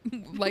theater.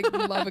 Like,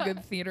 love a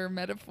good theater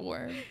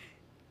metaphor.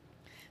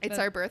 It's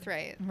our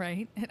birthright.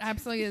 Right. It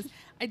absolutely is.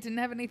 I didn't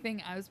have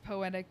anything as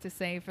poetic to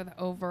say for the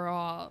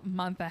overall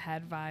month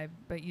ahead vibe,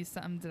 but you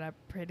summed it up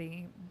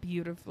pretty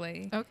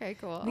beautifully. Okay,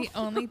 cool. The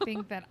only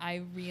thing that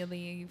I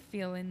really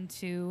feel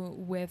into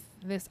with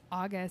this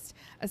August,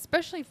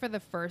 especially for the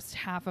first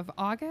half of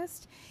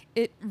August,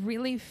 it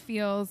really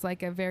feels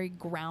like a very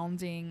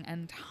grounding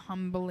and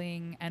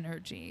humbling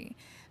energy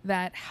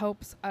that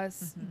helps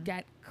us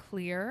get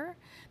clear,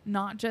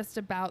 not just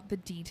about the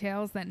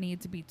details that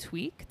need to be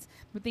tweaked,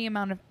 but the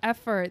amount of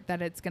effort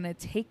that it's going to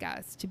take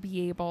us to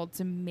be able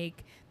to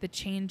make the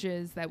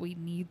changes that we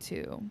need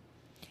to.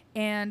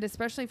 And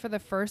especially for the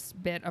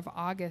first bit of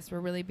August, we're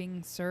really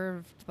being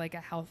served like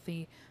a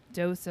healthy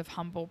dose of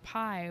humble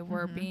pie.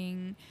 We're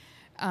being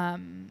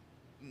critiqued.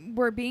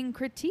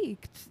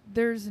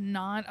 There's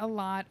not a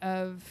lot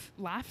of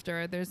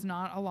laughter. There's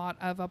not a lot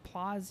of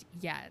applause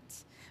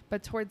yet.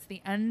 But towards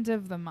the end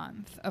of the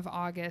month of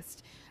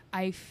August,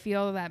 I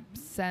feel that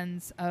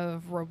sense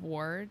of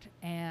reward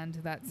and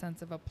that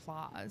sense of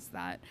applause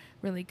that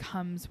really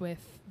comes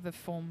with the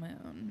full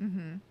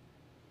moon.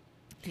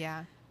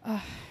 Yeah.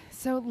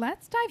 So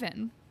let's dive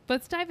in.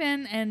 Let's dive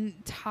in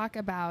and talk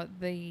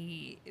about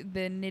the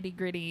nitty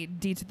gritty,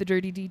 the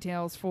dirty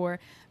details for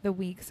the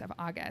weeks of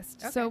August.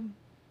 Okay. So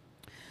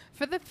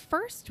for the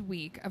first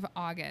week of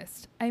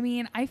August, I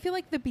mean, I feel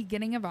like the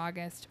beginning of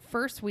August,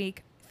 first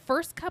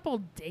couple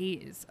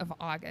days of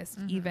August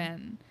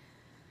even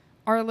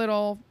are a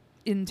little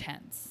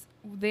intense.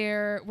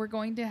 We're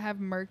going to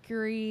have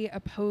Mercury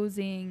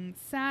opposing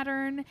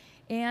Saturn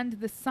and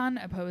the Sun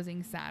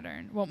opposing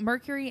Saturn. Well,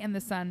 Mercury and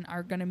the Sun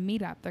are going to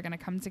meet up. They're going to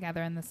come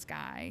together in the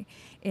sky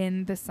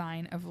in the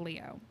sign of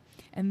Leo.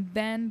 And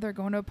then they're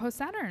going to oppose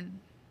Saturn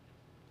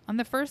on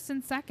the 1st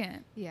and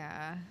 2nd.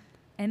 Yeah.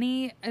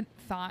 Any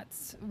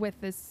thoughts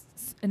with this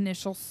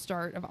initial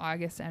start of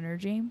August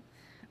energy?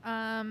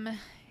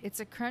 It's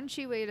a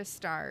crunchy way to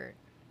start.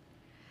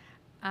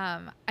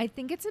 I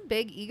think it's a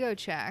big ego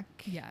check.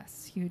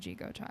 Yes, huge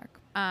ego check.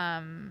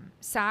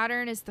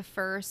 Saturn is the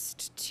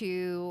first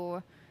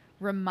to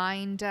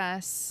remind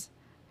us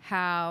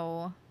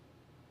how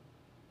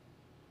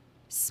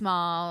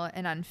small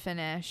and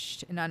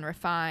unfinished and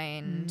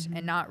unrefined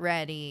and not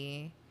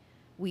ready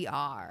we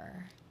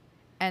are.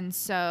 And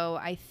so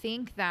I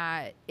think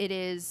that it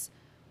is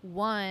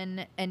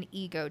an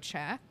ego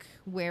check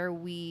where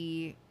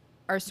we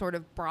are sort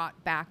of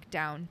brought back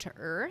down to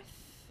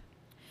earth.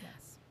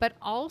 Yes. But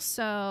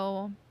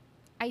also,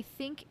 I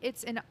think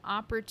it's an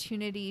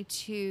opportunity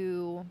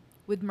to,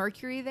 with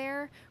Mercury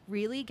there,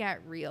 really get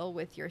real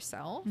with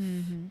yourself.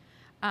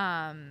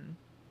 And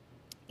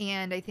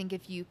I think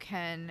if you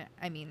can,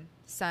 I mean,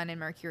 Sun and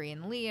Mercury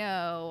in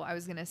Leo, I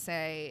was going to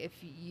say if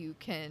you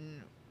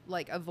can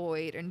like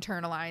avoid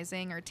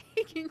internalizing or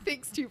taking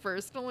things too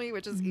personally,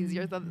 which is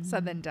easier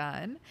said than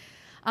done.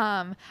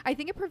 I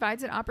think it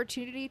provides an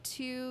opportunity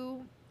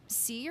to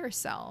see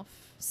yourself.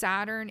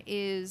 Saturn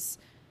is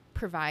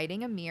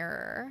providing a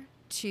mirror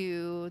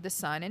to the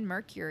Sun and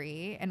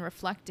Mercury and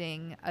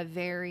reflecting a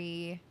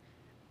very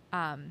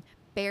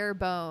bare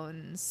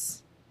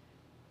bones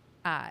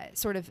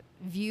sort of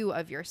view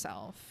of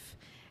yourself,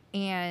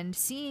 and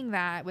seeing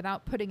that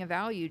without putting a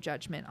value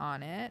judgment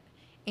on it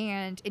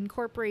and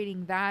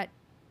incorporating that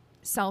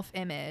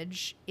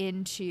self-image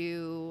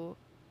into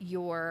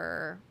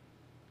your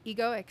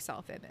egoic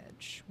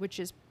self-image, which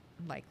is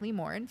likely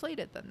more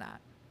inflated than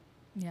that.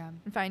 Yeah.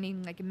 And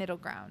finding like a middle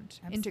ground,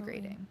 Absolutely.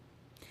 integrating.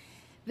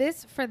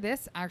 For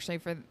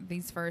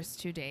these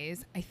first 2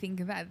 days, I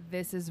think that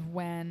this is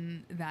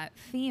when that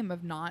theme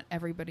of not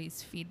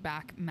everybody's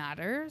feedback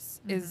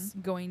matters is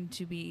going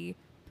to be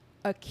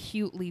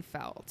acutely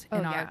felt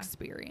in our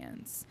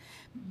experience,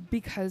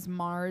 because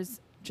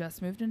Mars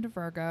just moved into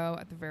Virgo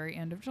at the very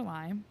end of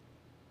July.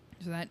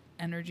 So that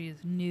energy is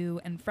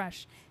new and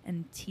fresh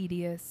and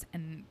tedious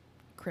and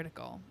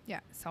critical. Yeah.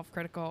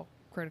 Self-critical,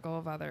 critical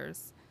of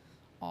others,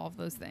 all of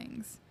those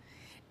things.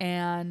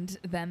 And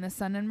then the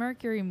Sun and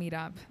Mercury meet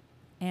up,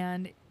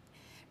 and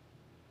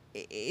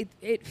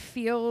it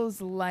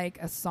feels like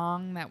a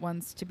song that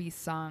wants to be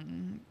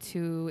sung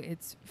to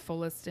its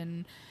fullest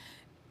and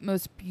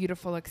most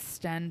beautiful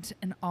extent,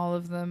 and all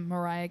of the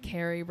Mariah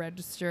Carey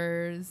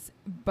registers.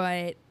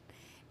 But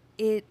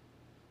it,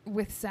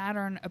 with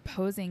Saturn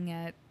opposing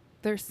it,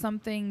 there's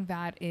something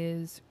that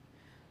is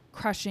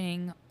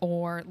crushing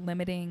or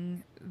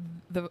limiting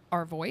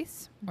our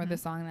voice or the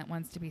song that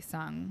wants to be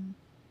sung.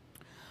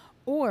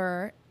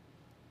 Or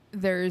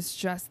there's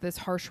just this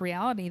harsh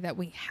reality that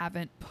we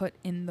haven't put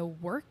in the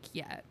work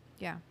yet.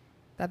 Yeah.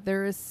 That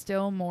there is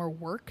still more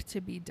work to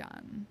be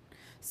done.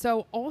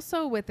 So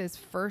also with this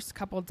first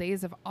couple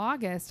days of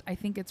August, I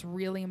think it's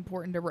really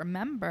important to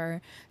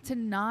remember to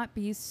not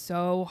be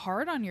so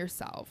hard on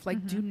yourself.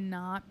 Like, do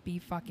not be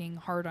fucking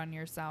hard on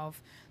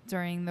yourself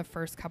during the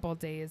first couple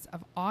days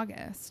of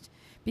August.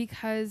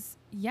 Because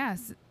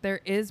yes,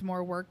 there is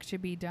more work to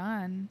be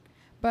done,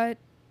 but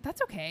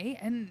that's okay.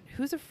 And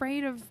who's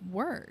afraid of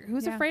work?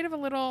 Who's afraid of a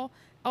little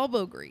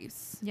elbow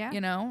grease? Yeah.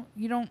 You know,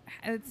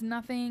 it's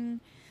nothing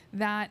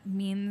that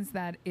means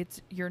that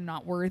you're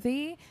not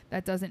worthy.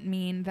 That doesn't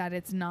mean that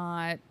it's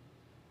not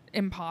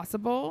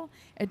impossible.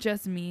 It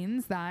just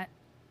means that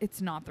it's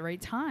not the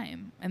right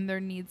time, and there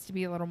needs to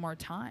be a little more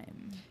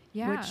time.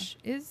 Yeah. Which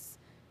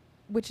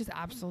is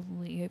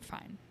absolutely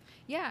fine.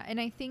 Yeah. And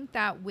I think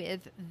that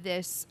with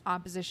this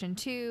opposition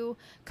too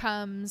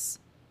comes,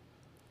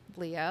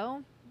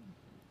 Leo,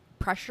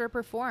 pressure to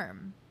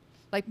perform,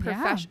 like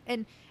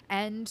profession,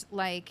 and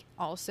like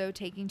also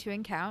taking into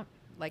account,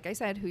 like I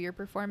said, who you're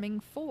performing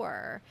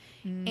for.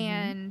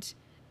 And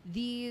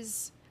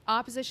these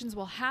oppositions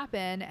will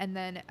happen and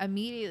then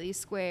immediately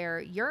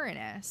square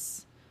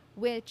Uranus,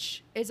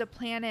 which is a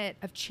planet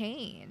of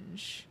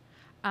change.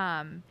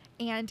 And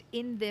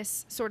in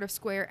this sort of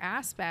square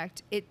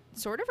aspect, it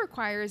sort of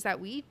requires that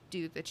we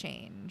do the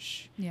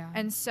change. Yeah.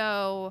 And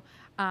so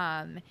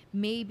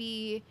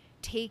maybe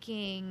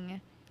taking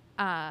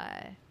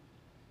a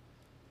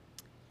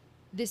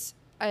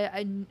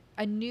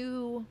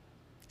new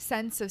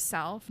sense of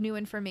self, new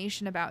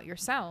information about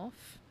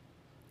yourself,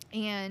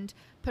 and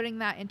putting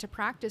that into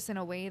practice in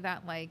a way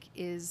that like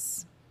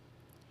is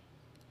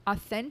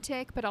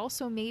authentic, but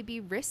also maybe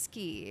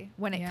risky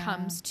when it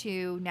comes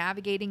to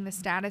navigating the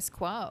status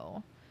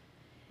quo.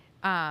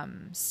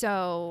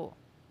 So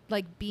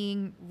like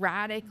being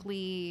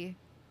radically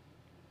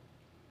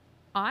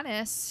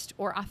honest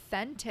or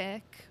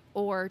authentic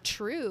or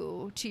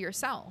true to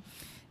yourself.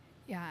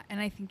 Yeah, and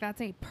I think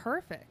that's a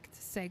perfect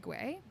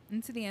segue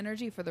into the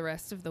energy for the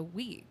rest of the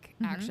week,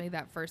 actually,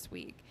 that first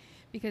week.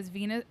 Because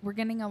Venus, we're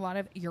getting a lot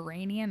of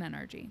Uranian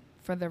energy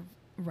for the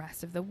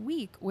rest of the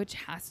week, which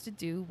has to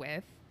do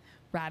with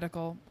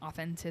radical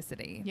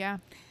authenticity. Yeah.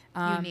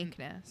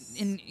 Uniqueness.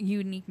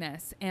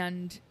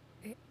 And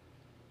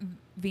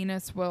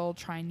Venus will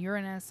trine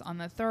Uranus on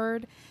the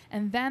 3rd,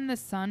 and then the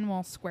Sun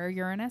will square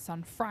Uranus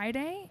on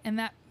Friday. And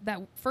that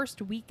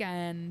first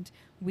weekend,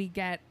 we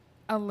get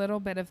a little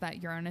bit of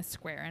that Uranus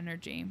square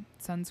energy.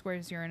 Sun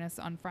squares Uranus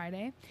on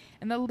Friday,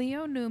 and the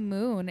Leo new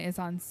moon is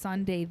on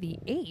Sunday the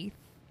 8th,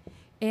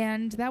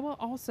 and that will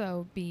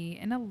also be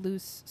in a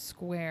loose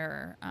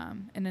square,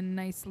 in a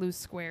nice loose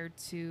square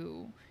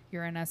to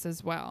Uranus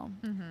as well.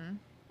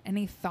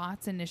 Any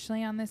thoughts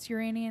initially on this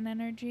Uranian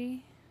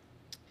energy?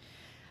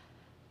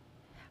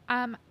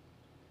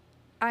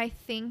 I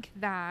think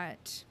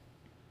that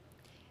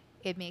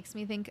it makes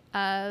me think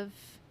of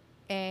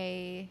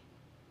a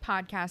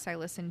podcast I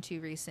listened to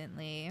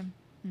recently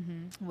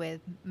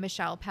with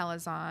Michelle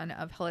Pelazon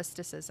of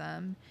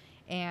Holisticism,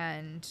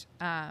 and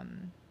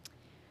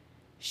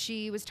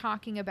she was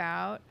talking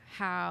about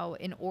how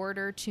in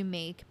order to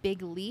make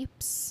big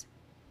leaps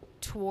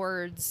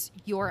towards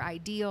your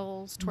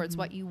ideals, towards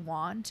what you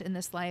want in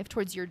this life,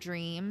 towards your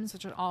dreams,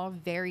 which are all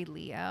very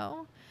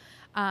Leo,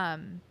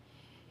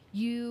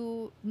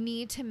 you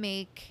need to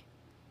make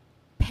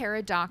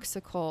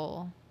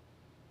paradoxical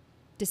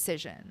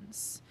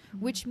decisions,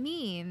 which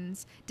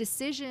means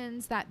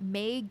decisions that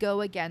may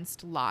go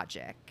against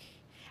logic.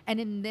 And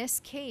in this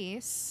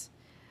case,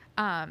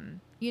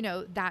 you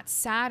know, that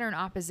Saturn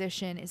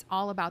opposition is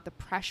all about the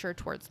pressure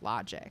towards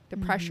logic, the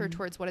pressure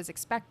towards what is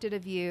expected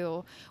of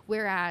you.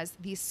 Whereas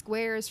these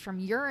squares from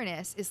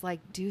Uranus is like,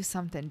 do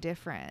something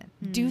different,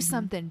 do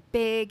something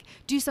big,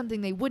 do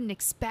something they wouldn't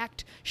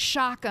expect,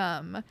 shock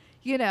them,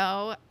 you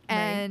know?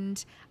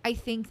 And I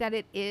think that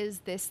it is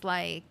this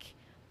like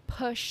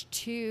push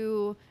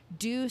to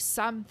do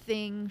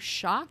something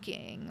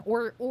shocking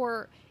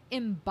or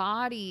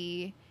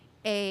embody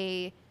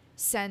a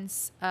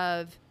sense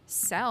of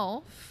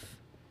self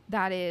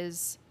that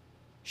is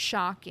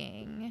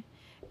shocking.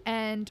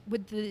 And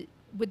with the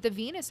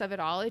Venus of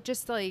it all, it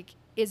just like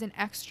is an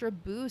extra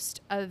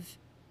boost of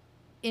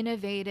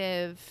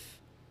innovative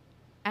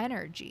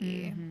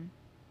energy.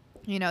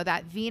 You know,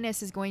 that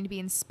Venus is going to be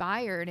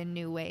inspired in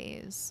new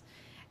ways,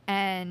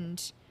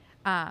 and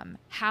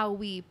how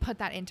we put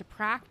that into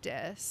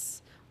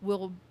practice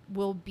will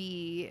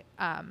be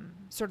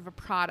sort of a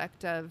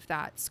product of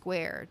that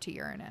square to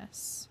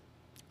Uranus.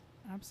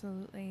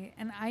 Absolutely.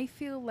 And I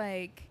feel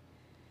like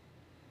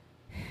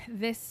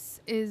this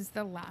is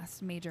the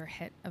last major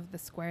hit of the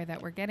square that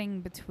we're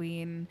getting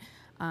between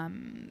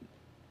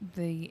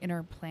the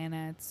inner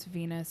planets,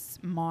 Venus,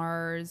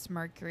 Mars,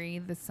 Mercury,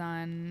 the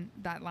Sun,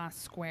 that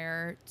last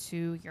square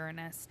to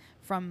Uranus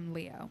from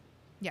Leo.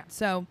 Yeah.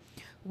 So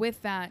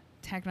with that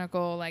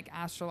technical, like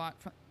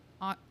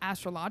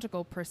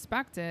astrological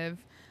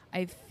perspective,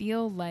 I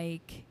feel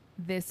like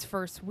this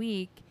first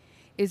week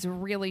is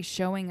really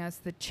showing us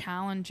the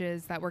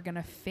challenges that we're going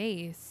to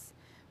face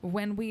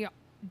when we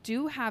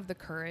do have the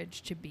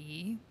courage to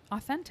be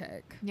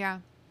authentic. Yeah.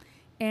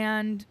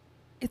 And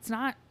it's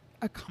not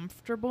a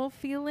comfortable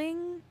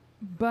feeling,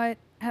 but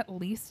at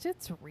least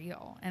it's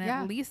real and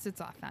at least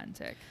it's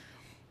authentic.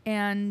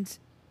 And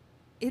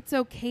it's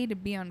okay to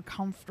be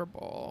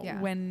uncomfortable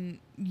when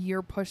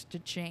you're pushed to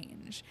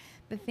change.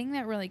 The thing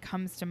that really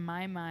comes to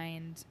my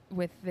mind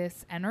with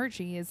this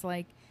energy is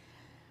like,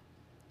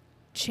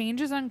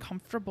 change is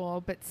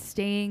uncomfortable, but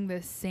staying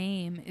the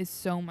same is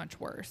so much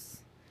worse.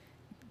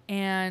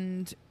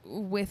 And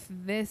with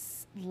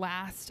this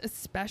last,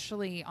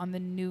 especially on the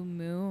new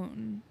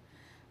moon,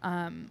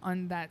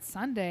 on that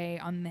Sunday,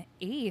 on the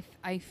 8th,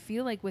 I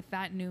feel like with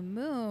that new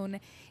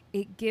moon,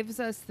 it gives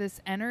us this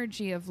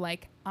energy of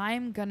like,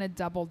 I'm going to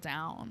double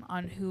down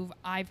on who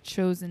I've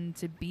chosen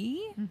to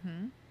be.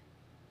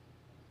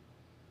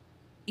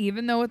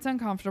 Even though it's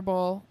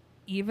uncomfortable,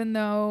 even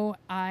though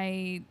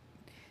I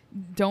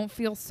don't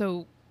feel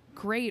so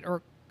great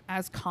or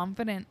as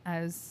confident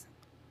as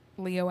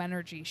Leo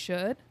energy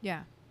should.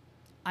 Yeah.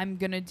 I'm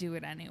going to do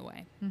it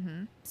anyway.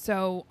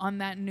 So on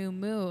that new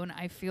moon,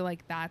 I feel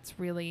like that's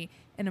really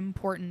an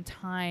important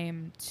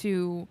time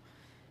to,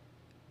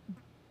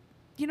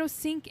 you know,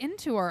 sink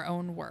into our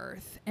own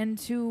worth and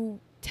to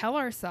tell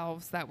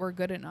ourselves that we're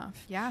good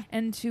enough. Yeah.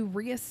 And to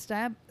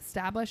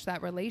reestablish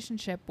that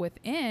relationship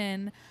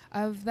within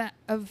of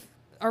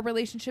our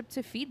relationship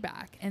to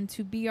feedback, and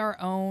to be our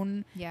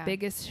own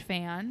biggest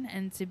fan,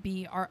 and to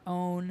be our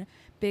own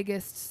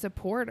biggest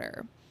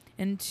supporter,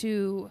 and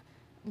to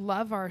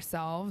love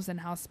ourselves and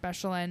how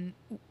special and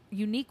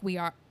unique we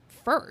are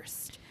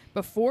first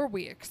before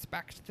we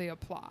expect the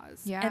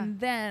applause. Yeah. And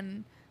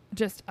then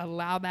just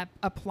allow that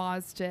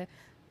applause to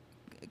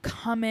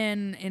come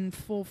in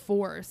full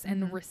force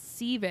and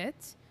receive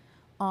it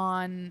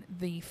on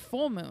the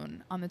full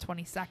moon on the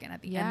 22nd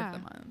at the end of the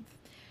month.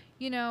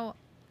 You know,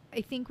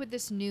 I think with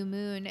this new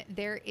moon,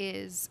 there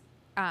is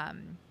a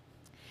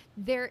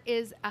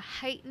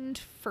heightened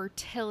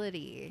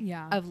fertility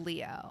of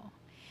Leo.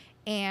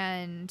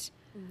 And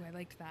ooh, I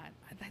liked that.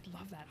 I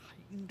love that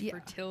heightened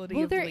fertility.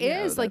 Well, of there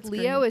Leo. is like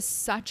Leo great. Is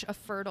such a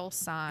fertile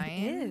sign.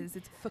 It is.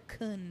 It's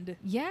fecund.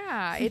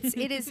 Yeah, it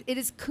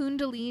is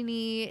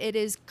Kundalini. It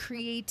is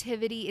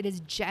creativity. It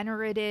is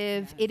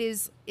generative.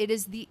 Yes. It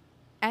is the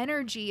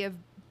energy of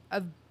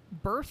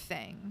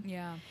birthing.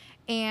 Yeah,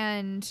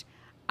 and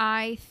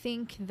I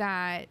think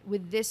that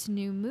with this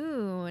new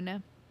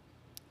moon,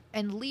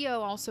 and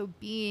Leo also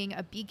being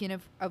a beacon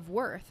of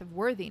worth, of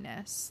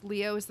worthiness.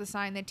 Leo is the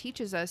sign that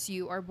teaches us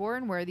you are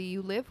born worthy,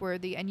 you live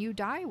worthy, and you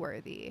die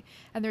worthy.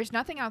 And there's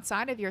nothing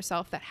outside of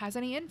yourself that has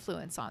any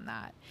influence on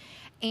that.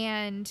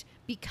 And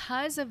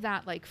because of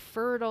that like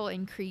fertile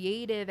and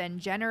creative and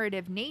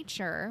generative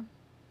nature,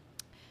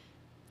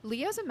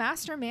 Leo's a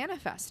master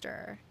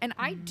manifester. And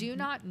I do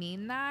not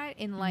mean that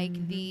in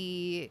like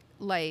the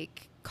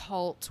like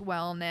cult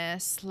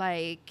wellness,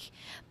 like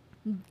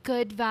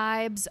good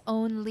vibes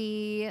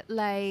only,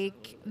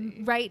 like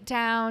write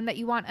down that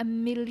you want $1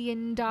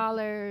 million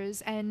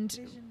and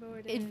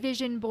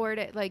vision board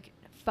it, like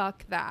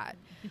fuck that.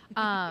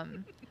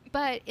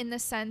 But in the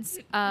sense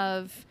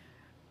of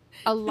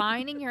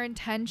aligning your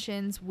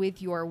intentions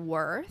with your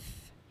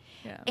worth.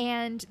 Yeah.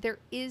 And there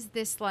is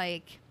this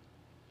like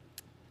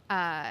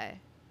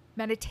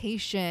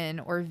meditation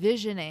or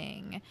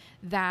visioning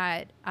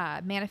that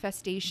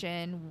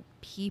manifestation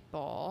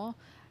people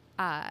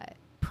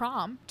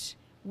prompt,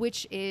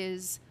 which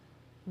is,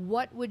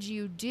 what would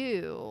you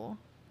do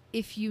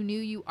if you knew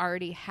you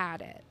already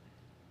had it?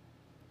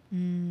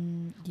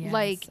 Yes,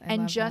 like, I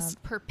and love just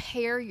that.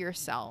 prepare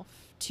yourself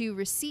to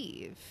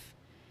receive.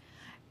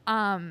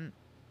 I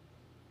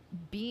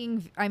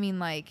mean,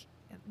 like,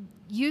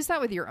 use that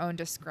with your own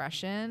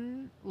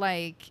discretion.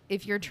 Like,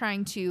 if you're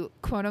trying to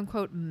quote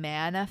unquote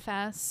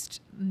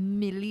manifest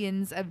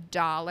millions of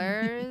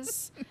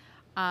dollars,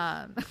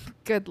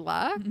 good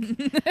luck.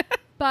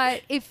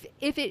 But if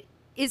it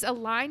is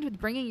aligned with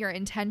bringing your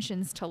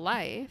intentions to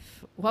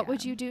life, what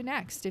would Yeah. you do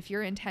next if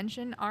your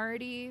intention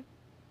already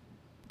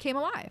came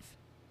alive?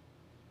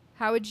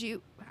 How would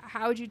you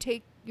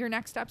take your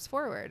next steps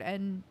forward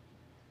and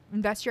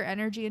invest your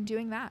energy in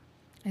doing that?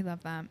 I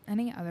love that.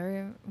 Any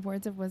other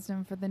words of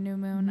wisdom for the new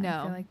moon? I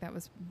No. feel like that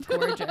was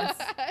gorgeous.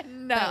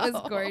 No. That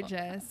was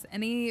gorgeous.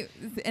 Any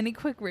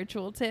quick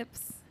ritual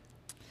tips?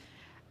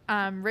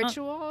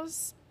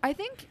 Rituals. I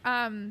think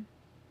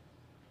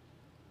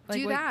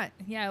do that.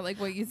 Yeah, like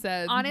what you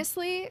said.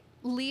 Honestly,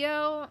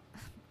 Leo,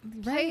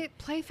 play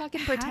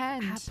fucking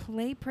pretend.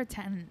 Play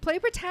pretend. Play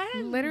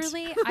pretend.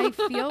 Literally, I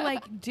feel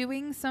like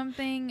doing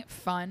something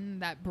fun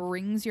that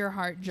brings your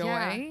heart joy.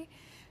 Yeah.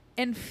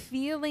 And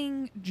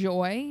feeling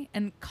joy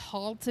and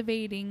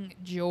cultivating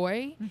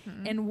joy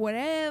in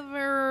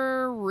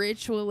whatever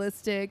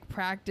ritualistic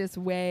practice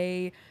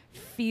way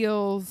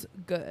feels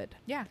good.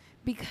 Yeah.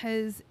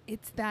 Because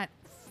it's that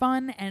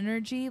fun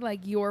energy,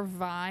 like your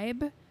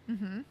vibe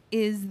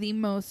is the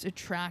most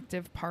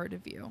attractive part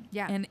of you.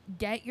 Yeah. And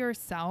get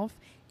yourself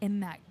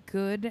in that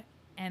good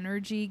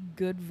energy,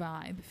 good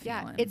vibe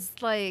feeling. Yeah, it's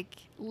like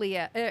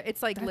Leah.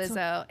 It's like That's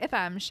Lizzo. If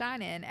I'm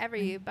shining,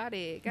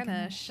 everybody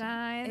gonna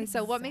shine.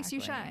 So what makes you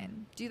Exactly.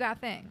 shine? Do that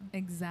thing.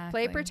 Exactly.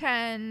 Play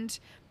pretend.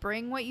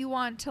 Bring what you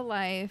want to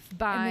life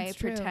by it's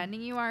true.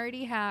 pretending you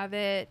already have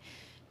it,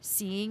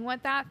 seeing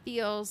what that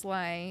feels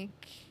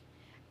like,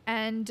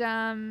 and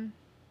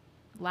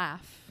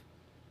laugh.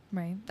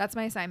 Right. That's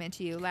my assignment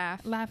to you.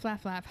 Laugh. Laugh,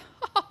 laugh, laugh.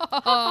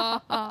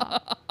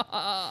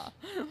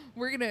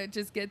 We're gonna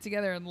just get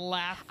together and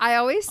laugh. I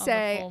always on the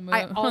say, full moon-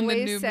 I on the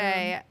new always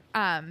say,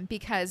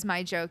 because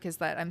my joke is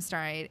that I'm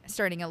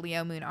starting a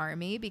Leo moon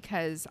army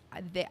because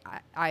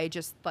I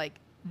just like,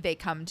 they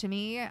come to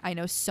me. I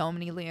know so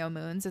many Leo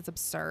moons. It's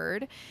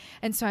absurd.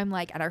 And so I'm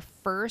like, at our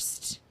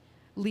first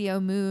Leo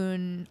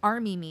moon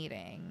army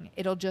meeting,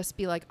 it'll just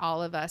be like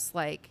all of us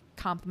like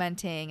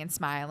complimenting and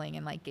smiling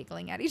and like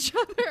giggling at each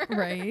other.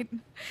 Right.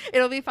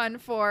 It'll be fun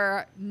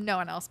for no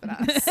one else but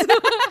us.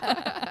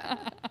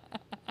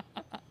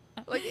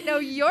 Like,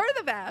 you're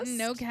the best.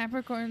 No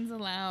Capricorns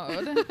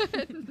allowed.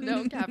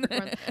 No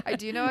Capricorn. I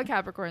do know a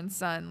Capricorn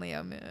sun,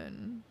 Leo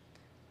moon.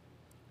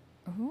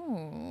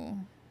 Ooh.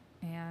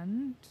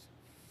 And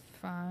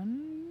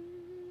fun.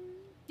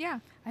 Yeah.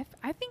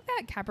 I think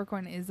that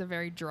Capricorn is a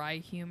very dry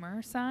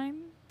humor sign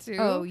too.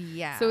 Oh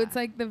yeah. So it's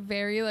like the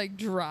very like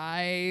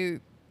dry,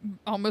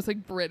 almost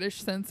like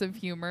British sense of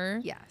humor.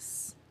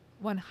 yes,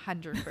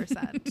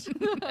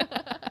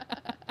 100%.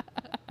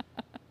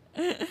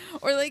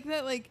 Or like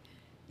that, like,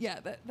 yeah,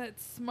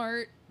 that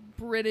smart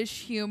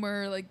British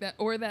humor, like that,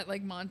 or that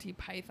like Monty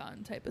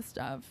Python type of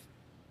stuff.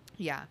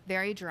 Yeah,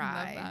 very I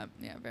dry. love that.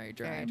 Yeah, very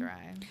dry. Very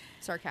dry.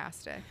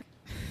 Sarcastic.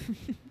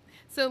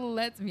 So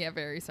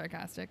very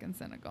sarcastic and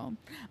cynical.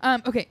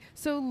 Okay,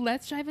 so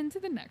let's dive into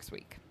the next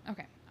week.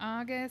 Okay,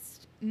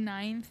 August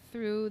 9th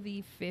through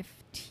the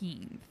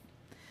 15th.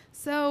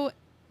 So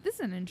this is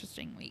an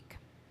interesting week.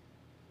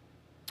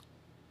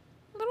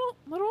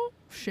 Little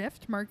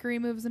shift. Mercury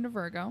moves into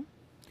Virgo.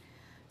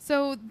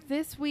 So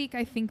this week,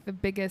 I think the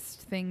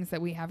biggest things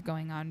that we have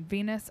going on,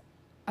 Venus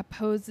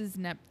opposes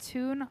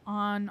Neptune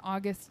on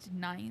August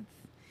 9th.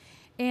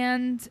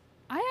 And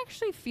I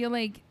actually feel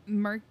like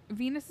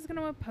Venus is going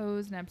to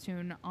oppose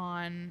Neptune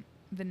on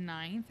the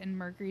 9th, and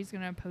Mercury is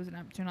going to oppose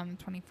Neptune on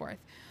the 24th.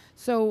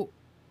 So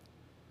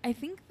I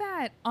think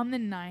that on the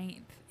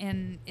 9th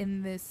and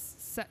in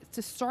this,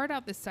 to start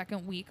out the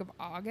second week of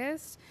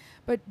August,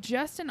 but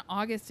just in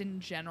August in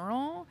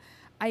general,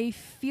 I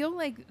feel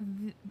like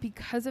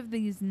because of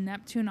these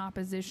Neptune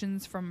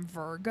oppositions from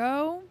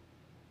Virgo,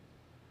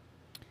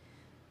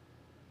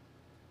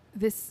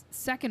 this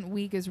second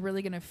week is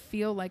really going to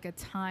feel like a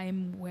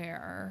time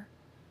where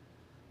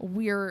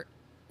we're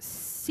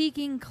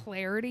seeking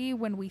clarity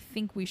when we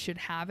think we should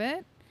have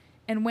it.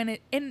 And when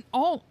it, in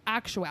all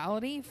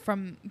actuality,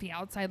 from the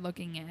outside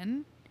looking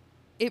in,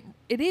 it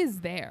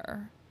is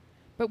there,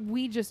 but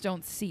we just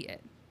don't see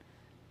it.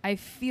 I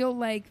feel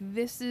like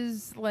this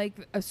is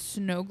like a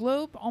snow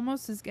globe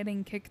almost is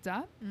getting kicked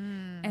up.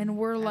 And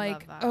we're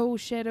like, oh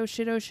shit, oh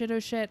shit, oh shit, oh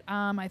shit.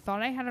 I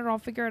thought I had it all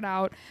figured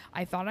out.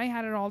 I thought I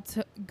had it all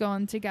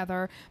gone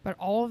together. But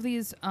all of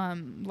these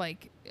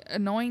like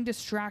annoying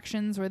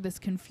distractions or this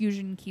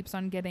confusion keeps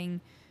on getting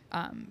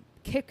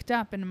kicked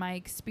up in my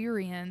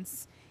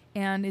experience.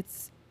 And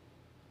it's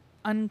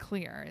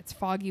unclear. It's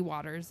foggy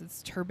waters.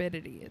 It's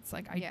turbidity. It's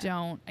like, I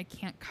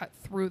can't cut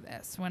through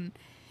this when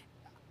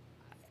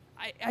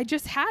I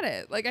just had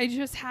it. Like, I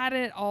just had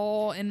it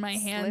all in my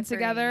hand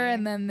together,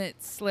 and then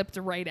it slipped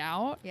right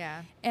out.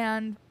 Yeah.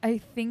 And I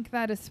think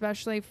that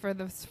especially for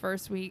this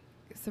first week,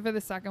 so for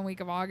the second week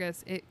of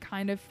August, it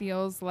kind of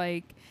feels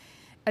like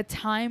a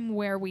time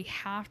where we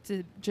have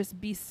to just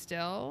be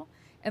still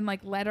and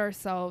like let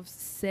ourselves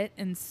sit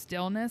in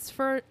stillness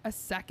for a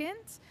second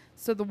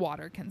so the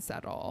water can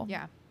settle.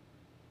 Yeah.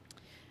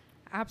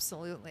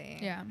 Absolutely.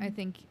 Yeah. I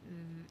think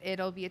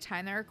it'll be a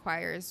time that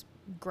requires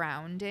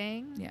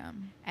grounding Yeah.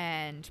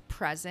 and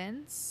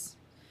presence,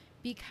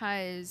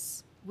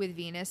 because with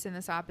Venus in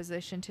this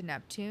opposition to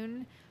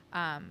Neptune,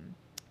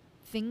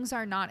 things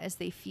are not as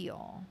they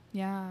feel.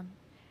 Yeah.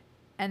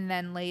 And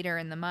then later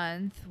in the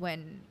month,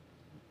 when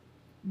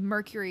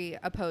Mercury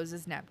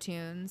opposes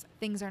Neptune's,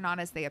 things are not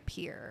as they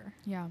appear.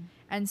 Yeah.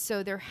 And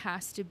so there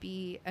has to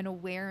be an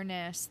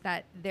awareness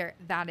that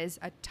that is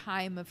a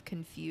time of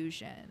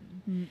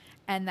confusion,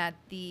 and that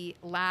the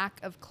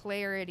lack of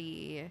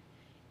clarity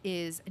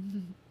is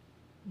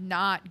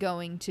not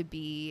going to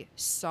be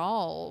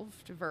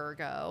solved.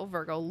 Virgo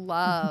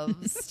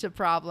loves to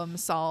problem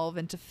solve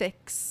and to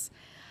fix,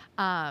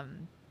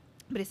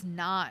 but it's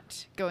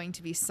not going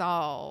to be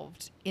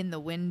solved in the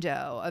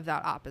window of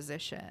that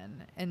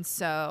opposition. And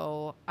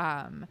so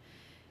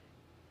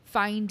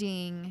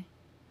finding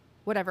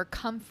whatever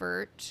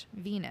comfort,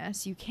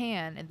 Venus, you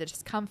can in the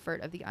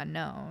discomfort of the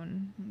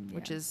unknown,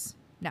 which is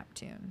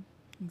Neptune.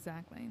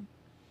 Exactly.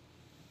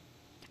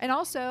 And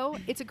also,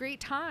 it's a great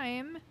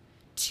time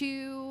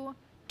to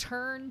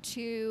turn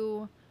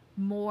to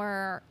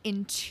more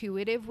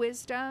intuitive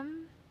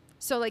wisdom.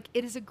 So, like,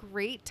 it is a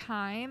great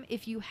time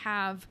if you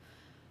have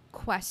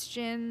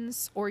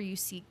questions or you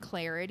seek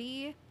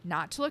clarity,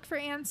 not to look for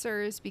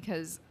answers,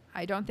 because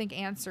I don't think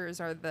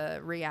answers are the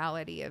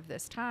reality of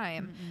this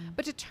time,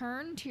 but to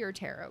turn to your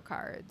tarot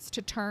cards,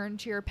 to turn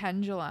to your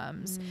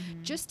pendulums,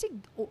 just to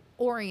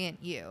orient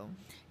you.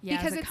 Yeah,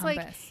 because as a it's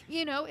compass. like,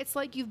 you know, it's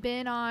like you've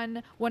been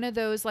on one of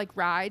those like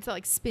rides that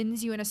like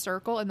spins you in a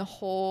circle and the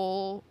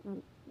whole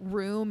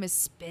room is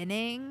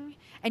spinning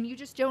and you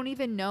just don't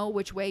even know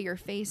which way you're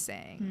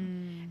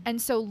facing.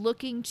 And so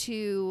looking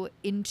to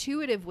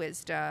intuitive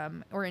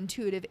wisdom or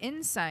intuitive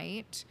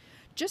insight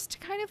just to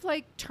kind of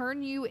like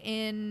turn you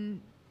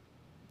in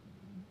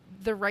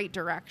the right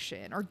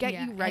direction or get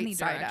you right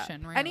side up.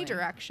 Really. Any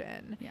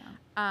direction.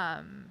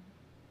 Yeah.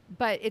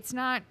 But it's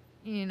not,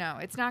 you know,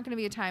 it's not going to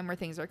be a time where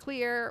things are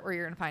clear or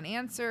you're going to find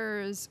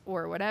answers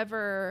or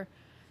whatever.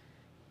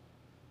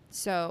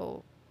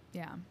 So,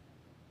 Yeah.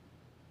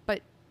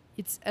 but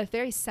it's a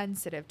very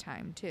sensitive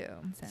time too.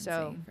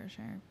 So for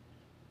sure.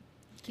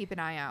 keep an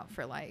eye out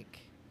for like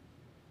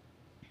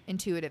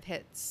intuitive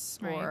hits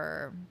Right.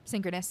 or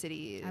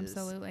synchronicities.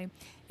 Absolutely.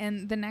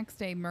 And the next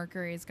day,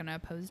 Mercury is going to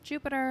oppose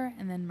Jupiter,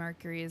 and then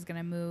Mercury is going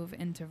to move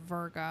into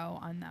Virgo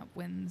on that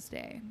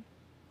Wednesday.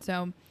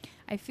 So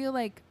I feel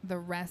like the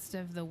rest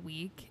of the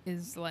week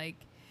is like,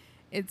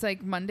 it's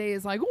like Monday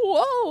is like,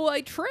 whoa,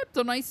 I tripped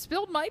and I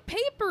spilled my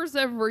papers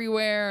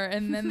everywhere.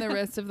 And then the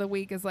rest of the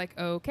week is like,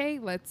 okay,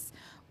 let's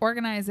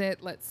organize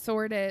it. Let's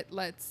sort it.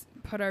 Let's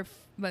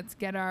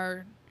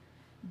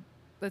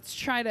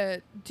try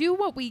to do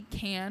what we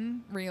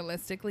can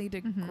realistically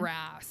to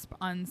grasp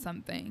on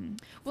something.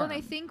 Well, and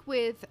I think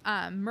with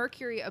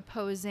Mercury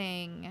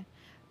opposing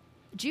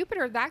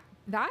Jupiter,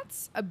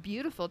 that's a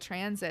beautiful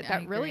transit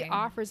that really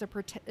offers an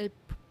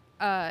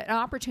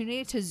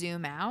opportunity to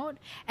zoom out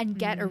and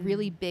get a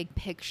really big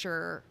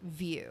picture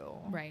view.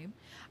 Right.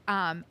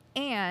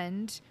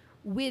 And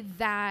with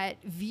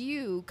that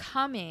view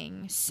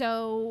coming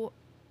so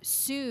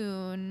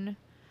soon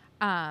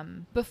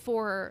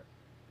before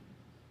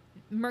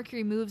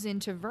Mercury moves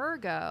into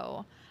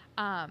Virgo,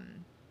 I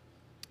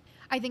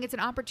think it's an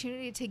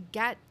opportunity to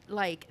get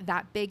like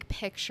that big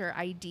picture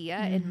idea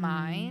in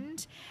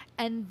mind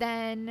and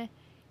then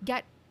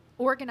get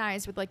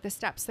organized with like the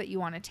steps that you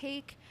want to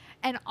take.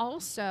 And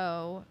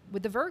also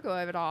with the Virgo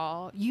of it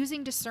all,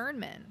 using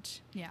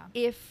discernment. Yeah.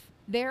 If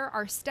there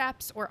are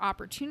steps or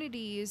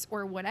opportunities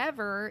or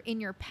whatever in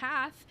your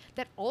path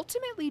that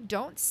ultimately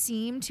don't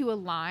seem to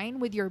align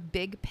with your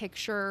big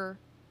picture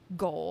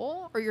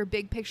goal or your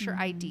big picture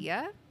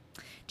idea,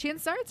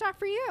 chances are it's not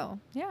for you.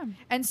 Yeah.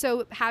 And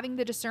so having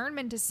the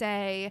discernment to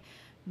say,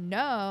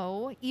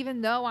 no,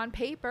 even though on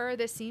paper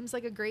this seems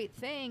like a great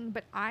thing,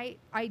 but I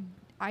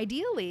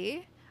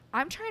ideally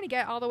I'm trying to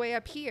get all the way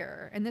up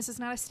here, and this is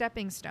not a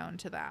stepping stone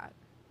to that.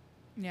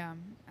 Yeah,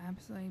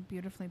 absolutely.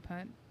 Beautifully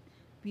put.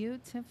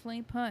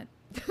 Beautifully put.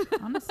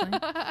 Honestly.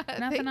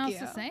 Nothing else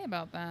to say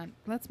about that.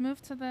 Let's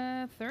move to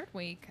the third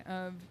week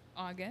of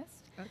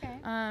August. Okay.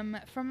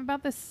 From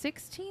about the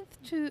 16th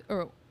to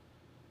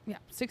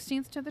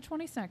the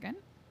 22nd.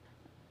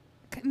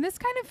 This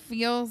kind of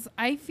feels,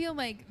 I feel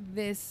like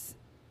the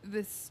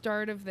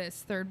start of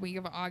this third week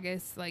of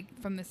August, like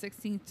from the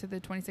 16th to the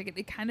 22nd,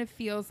 it kind of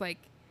feels like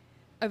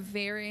a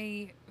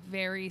very,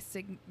 very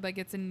like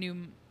it's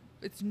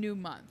new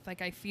month.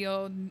 Like I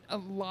feel a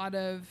lot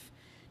of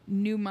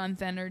new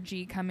month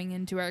energy coming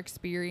into our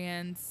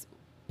experience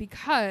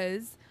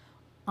because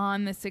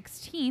on the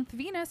 16th,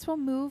 Venus will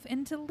move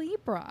into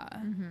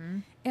Libra.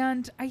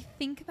 And I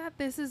think that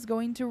this is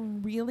going to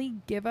really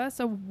give us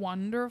a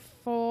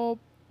wonderful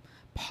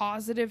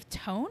positive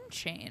tone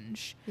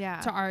change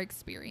Yeah. to our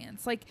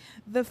experience. Like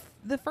the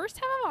first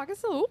half of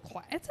August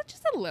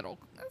is a little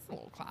it's a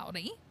little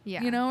cloudy.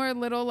 Yeah. You know, or a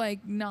little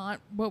like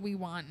not what we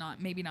want,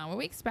 maybe not what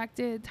we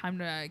expected. Time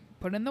to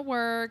put in the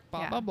work,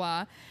 blah Yeah. blah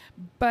blah.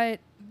 But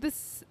the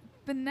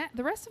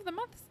rest of the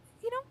month,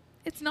 you know,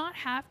 it's not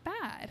half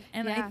bad.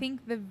 And I Yeah.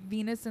 think the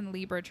Venus and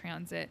Libra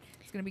transit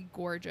is going to be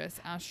gorgeous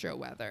astro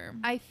weather.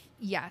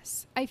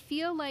 Yes. I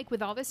feel like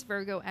with all this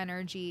Virgo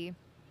energy,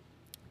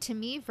 to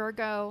me,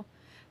 Virgo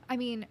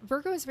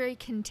is very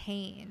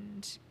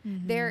contained.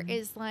 There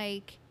is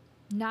like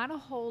not a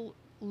whole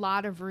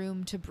lot of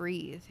room to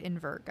breathe in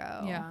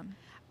Virgo. Yeah.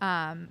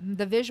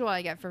 The visual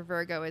I get for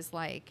Virgo is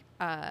like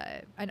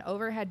an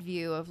overhead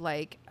view of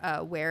like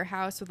a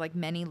warehouse with like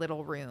many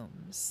little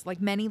rooms, like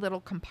many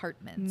little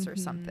compartments or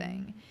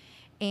something.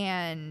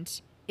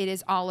 And it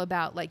is all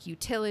about like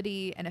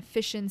utility and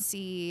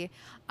efficiency.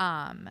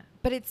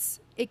 But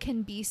it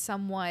can be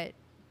somewhat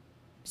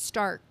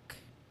stark.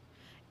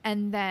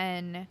 And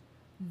then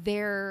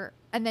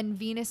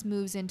Venus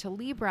moves into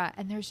Libra,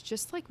 and there's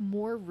just like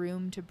more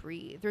room to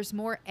breathe. There's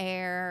more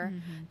air.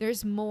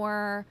 There's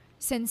more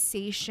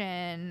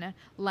sensation.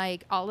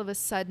 Like all of a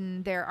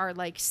sudden there are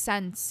like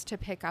scents to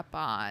pick up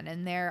on,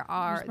 and there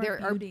are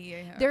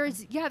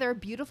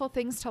beautiful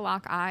things to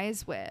lock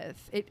eyes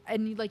with.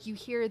 And like you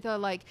hear the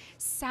like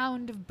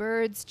sound of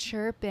birds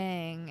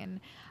chirping,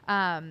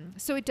 and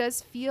so it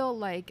does feel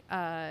like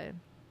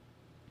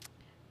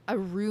a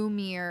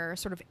roomier,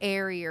 sort of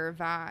airier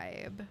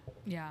vibe.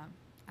 Yeah,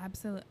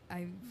 absolutely.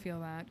 I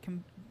feel that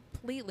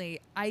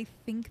completely. I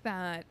think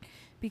that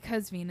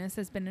because Venus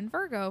has been in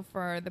Virgo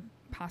for the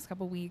past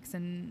couple weeks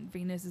and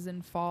Venus is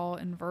in fall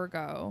in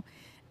Virgo,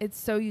 it's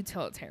so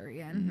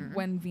utilitarian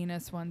when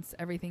Venus wants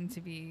everything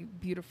to be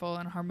beautiful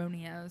and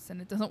harmonious,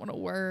 and it doesn't want to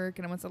work,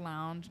 and it wants to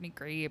lounge and eat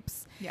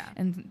grapes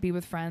and be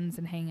with friends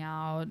and hang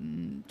out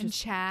and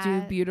just chat.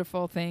 do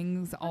beautiful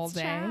things all Let's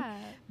day. chat.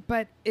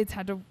 But it's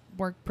had to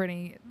work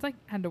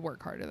had to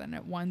work harder than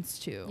it wants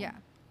to. Yeah.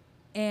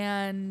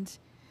 And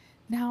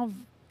now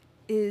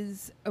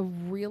is a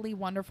really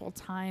wonderful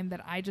time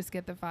that I just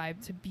get the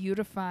vibe to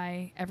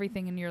beautify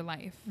everything in your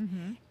life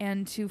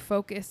and to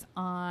focus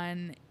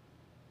on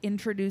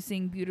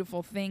introducing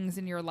beautiful things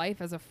in your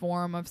life as a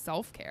form of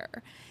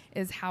self-care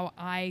is how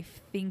I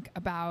think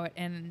about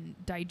and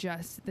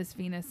digest this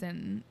Venus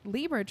and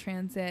Libra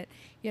transit,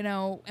 you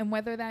know, and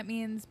whether that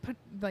means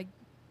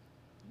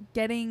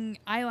getting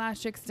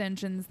eyelash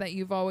extensions that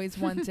you've always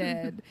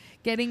wanted,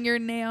 getting your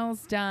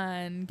nails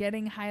done,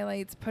 getting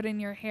highlights put in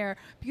your hair,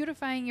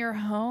 beautifying your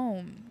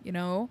home, you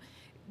know,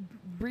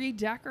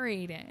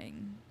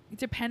 redecorating.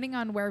 Depending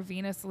on where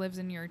Venus lives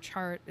in your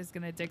chart is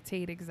going to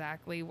dictate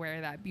exactly where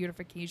that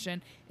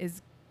beautification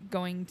is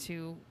going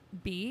to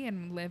be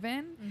and live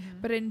in.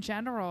 But in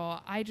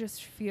general, I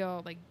just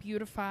feel like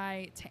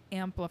beautify to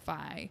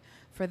amplify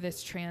for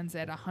this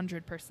transit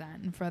 100%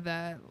 and for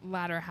the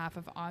latter half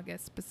of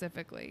August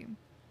specifically.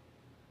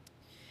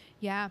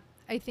 Yeah.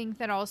 I think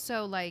that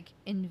also like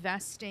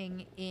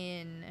investing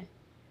in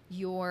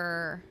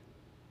your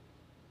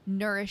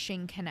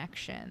nourishing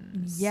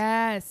connections.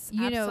 Yes,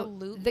 you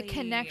absolutely. know, the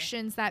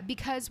connections that,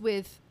 because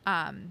with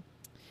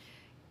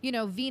you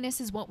know,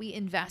 Venus is what we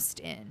invest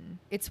in.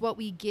 It's what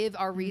we give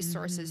our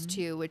resources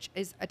to, which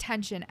is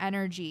attention,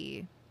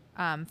 energy,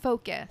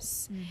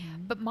 focus.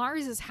 But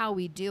Mars is how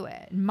we do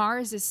it.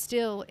 Mars is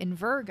still in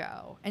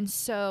Virgo. And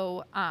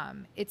so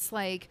it's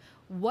like,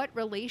 what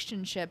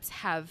relationships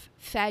have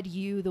fed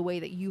you the way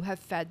that you have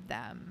fed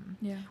them?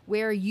 Yeah.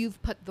 Where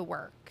you've put the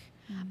work.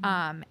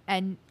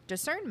 And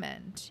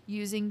discernment,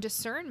 using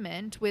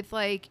discernment with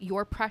like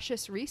your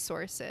precious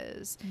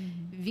resources.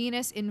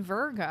 Venus in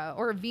Virgo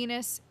or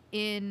Venus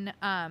in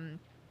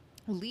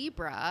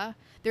Libra,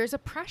 there's a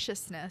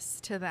preciousness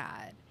to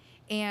that.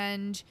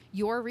 And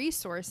your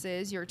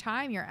resources, your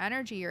time, your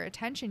energy, your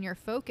attention, your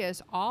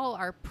focus, all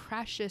are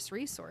precious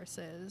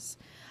resources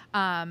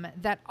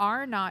that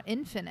are not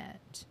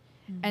infinite.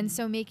 And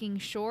so making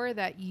sure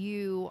that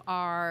you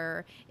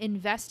are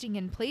investing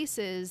in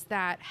places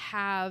that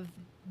have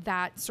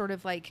that sort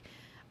of like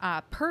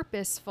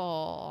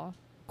purposeful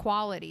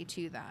quality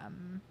to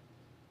them.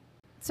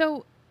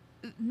 So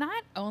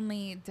not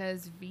only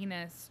does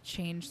Venus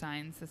change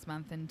signs this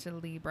month into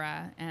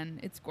Libra, and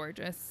it's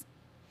gorgeous,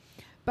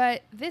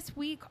 but this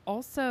week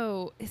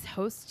also is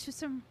host to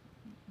some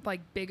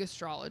like big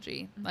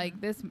astrology. Like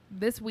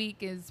this week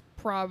is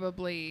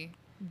probably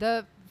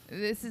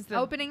this is the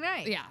opening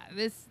night. Yeah,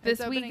 this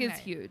week is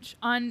huge.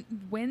 On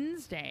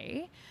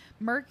Wednesday,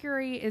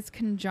 Mercury is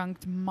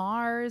conjunct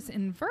Mars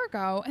in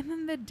Virgo, and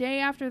then the day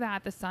after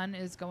that, the Sun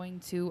is going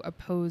to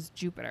oppose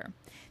Jupiter.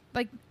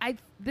 Like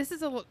this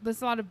is a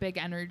lot of big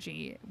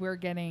energy we're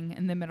getting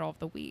in the middle of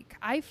the week.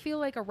 I feel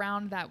like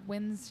around that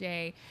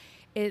Wednesday,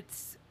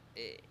 it's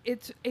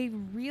a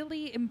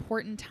really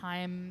important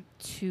time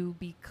to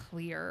be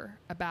clear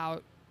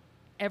about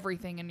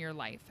everything in your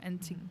life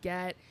and to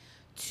get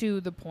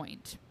to the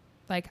point.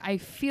 Like I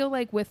feel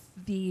like with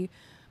the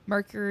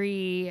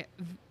Mercury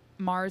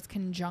Mars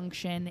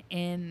conjunction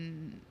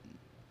in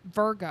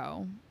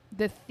Virgo,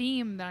 the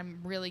theme that I'm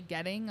really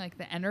getting, like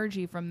the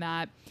energy from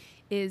that,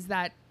 is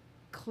that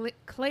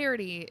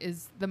clarity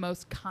is the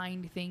most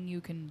kind thing you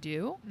can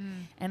do.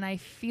 And I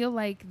feel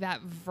like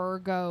that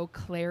Virgo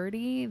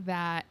clarity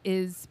that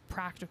is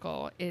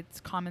practical, it's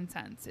common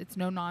sense, it's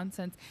no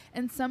nonsense,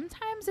 and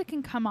sometimes it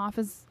can come off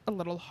as a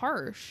little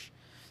harsh,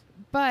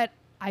 but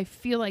I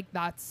feel like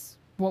that's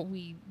what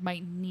we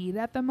might need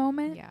at the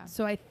moment. Yeah.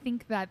 So I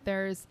think that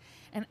there's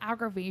an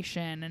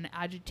aggravation, an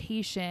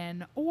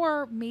agitation,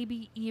 or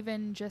maybe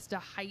even just a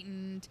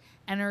heightened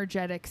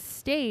energetic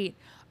state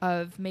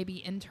of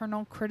maybe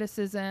internal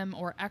criticism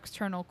or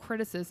external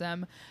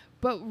criticism.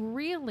 But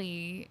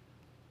really,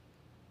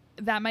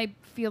 that might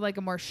feel like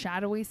a more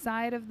shadowy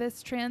side of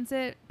this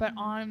transit. But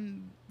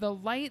on the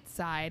light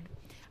side,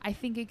 I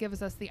think it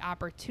gives us the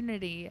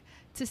opportunity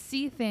to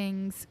see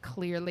things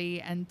clearly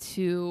and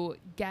to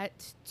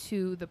get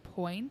to the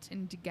point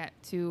and to get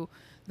to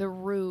the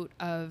root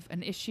of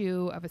an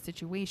issue, of a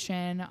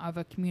situation, of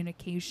a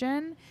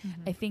communication.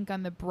 I think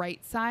on the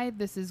bright side,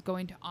 this is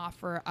going to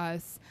offer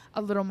us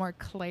a little more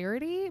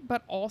clarity,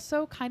 but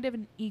also kind of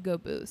an ego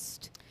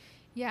boost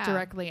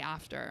directly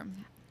after.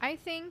 I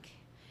think,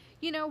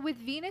 with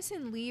Venus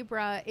in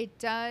Libra, it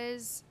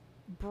does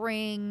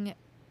bring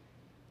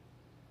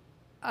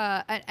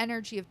an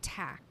energy of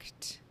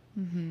tact.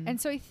 And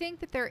so I think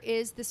that there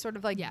is this sort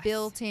of like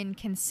built-in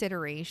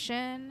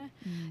consideration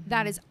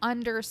that is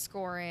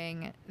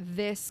underscoring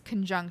this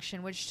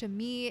conjunction, which to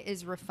me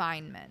is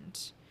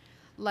refinement.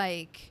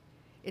 Like,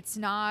 it's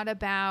not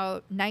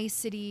about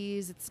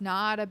niceties. It's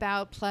not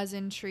about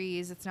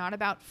pleasantries. It's not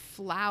about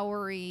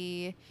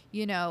flowery,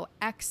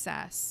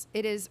 excess.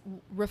 It is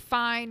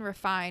refine,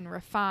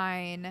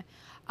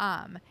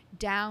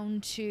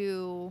 down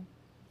to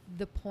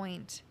the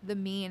point, the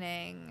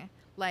meaning,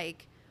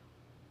 like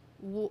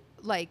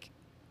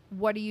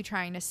what are you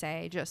trying to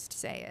say? Just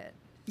say it,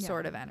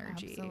 sort of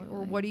energy. Absolutely.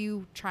 Or what are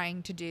you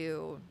trying to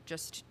do?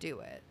 Just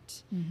do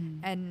it.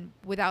 And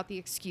without the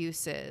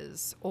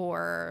excuses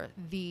or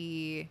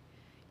the,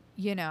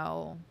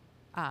 the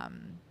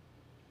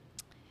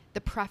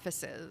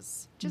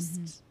prefaces.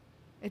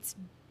 It's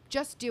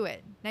just do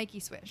it. Nike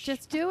swish.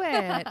 Just do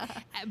it.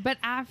 But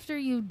after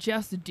you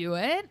just do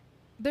it,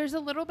 there's a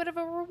little bit of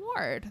a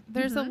reward.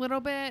 There's a little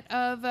bit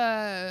of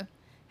a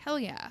hell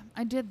yeah,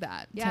 I did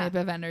that type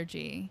of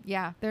energy.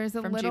 Yeah. There's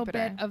a little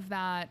bit of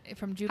that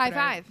from Jupiter.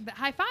 High five.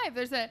 High five.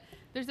 There's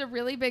a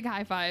really big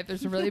high five.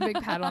 There's a really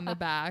big pat on the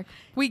back.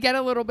 We get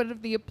a little bit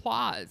of the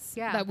applause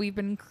that we've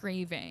been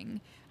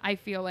craving. I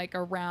feel like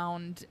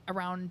around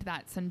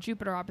that Sun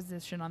Jupiter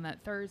opposition on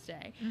that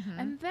Thursday.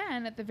 And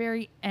then at the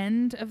very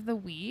end of the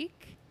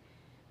week,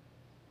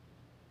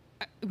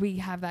 we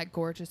have that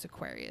gorgeous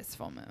Aquarius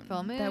full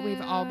moon that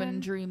we've all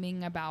been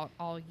dreaming about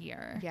all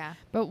year. Yeah.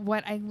 But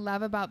what I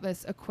love about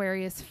this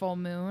Aquarius full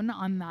moon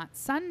on that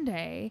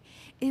Sunday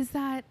is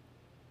that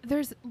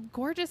there's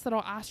gorgeous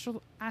little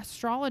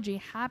astrology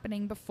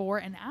happening before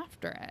and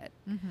after it.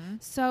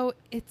 So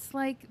it's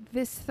like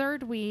this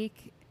third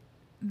week,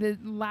 the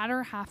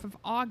latter half of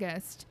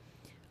August,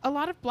 a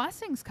lot of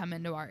blessings come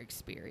into our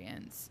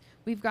experience.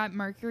 We've got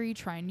Mercury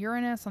trine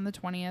Uranus on the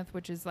 20th,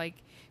 which is like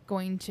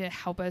going to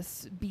help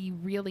us be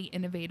really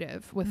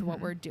innovative with what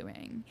we're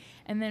doing.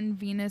 And then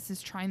Venus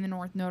is trine the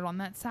North Node on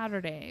that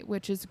Saturday,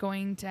 which is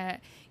going to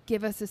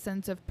give us a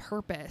sense of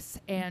purpose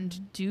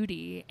and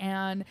duty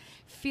and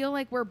feel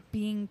like we're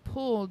being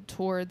pulled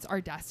towards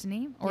our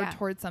destiny or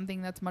towards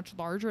something that's much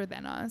larger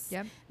than us.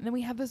 And then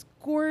we have this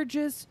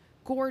gorgeous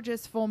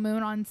full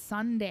moon on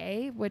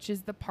Sunday, which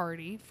is the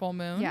party full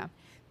moon.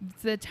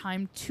 It's the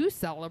time to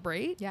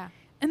celebrate.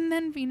 And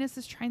then Venus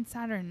is trine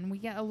Saturn, and we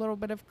get a little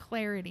bit of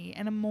clarity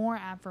and a more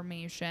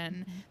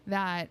affirmation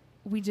that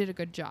we did a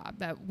good job,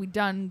 that we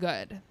done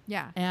good.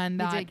 And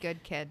that we did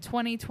good, kid.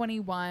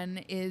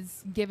 2021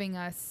 is giving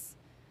us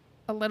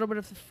a little bit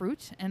of the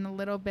fruit and a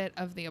little bit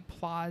of the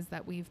applause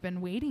that we've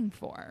been waiting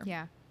for.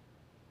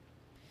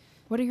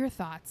 What are your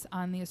thoughts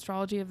on the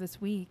astrology of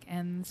this week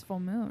and this full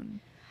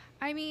moon?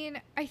 I mean,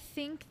 I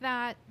think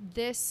that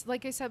this,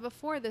 like I said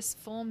before, this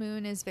full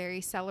moon is very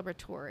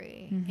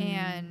celebratory.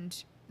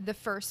 And the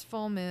first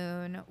full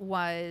moon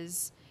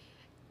was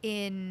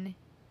in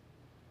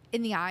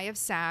the eye of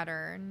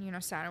Saturn.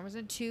 Saturn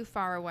wasn't too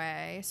far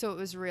away. So it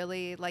was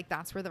really like,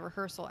 that's where the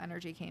rehearsal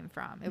energy came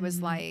from. It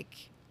was like,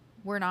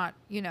 we're not,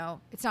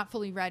 it's not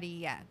fully ready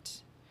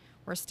yet.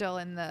 We're still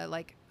in the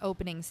like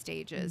opening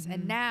stages.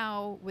 And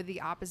now with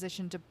the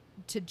opposition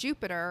to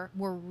Jupiter,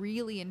 we're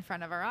really in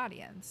front of our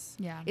audience.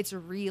 It's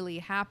really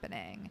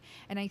happening.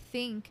 And I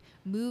think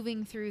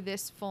moving through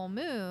this full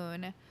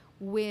moon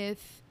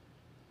with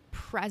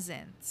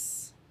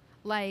presence,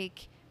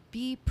 like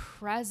be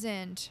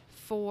present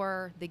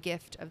for the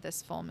gift of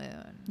this full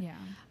moon.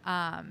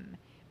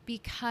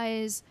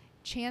 Because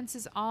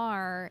chances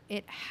are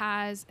it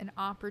has an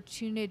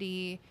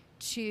opportunity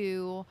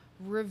to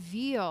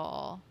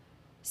reveal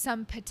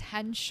some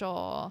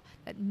potential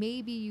that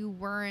maybe you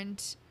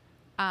weren't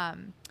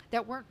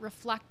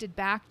reflected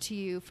back to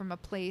you from a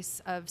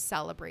place of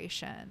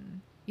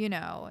celebration. you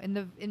know,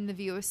 in the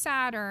view of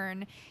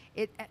Saturn,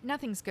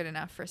 nothing's good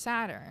enough for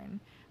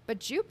Saturn. But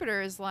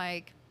Jupiter is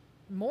like,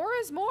 more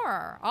is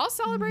more. I'll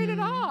celebrate it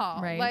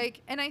all. Right.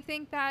 Like, and I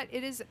think that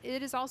it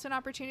is also an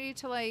opportunity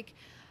to like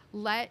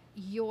let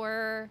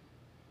your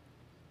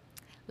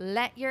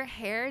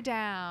hair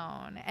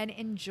down and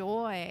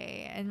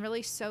enjoy and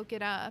really soak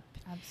it up.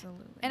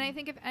 Absolutely. And I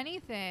think if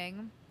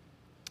anything,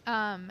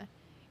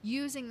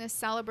 using this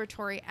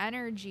celebratory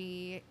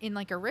energy in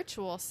like a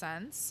ritual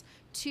sense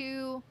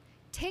to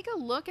take a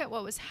look at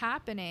what was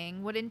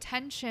happening, what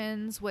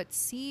intentions, what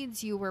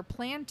seeds you were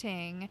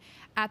planting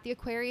at the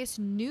Aquarius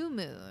new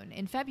moon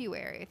in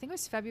February. I think it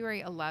was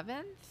February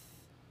 11th.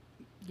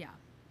 Yeah,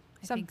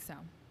 I think so.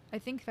 I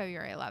think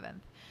February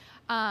 11th.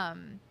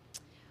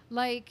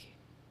 Like,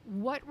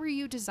 what were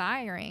you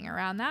desiring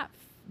around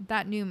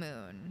that new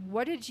moon?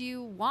 What did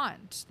you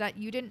want that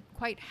you didn't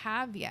quite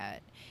have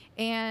yet?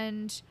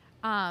 And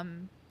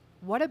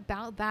what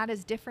about that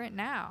is different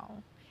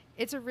now?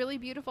 It's a really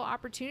beautiful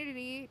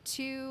opportunity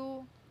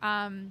to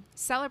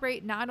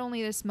celebrate not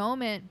only this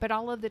moment, but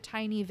all of the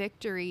tiny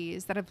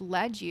victories that have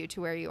led you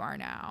to where you are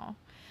now.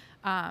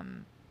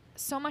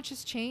 So much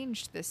has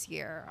changed this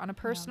year on a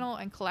personal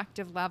and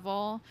collective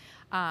level.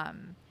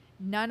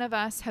 None of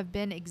us have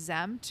been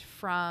exempt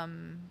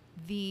from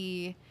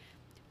the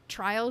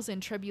trials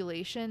and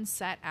tribulations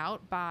set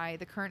out by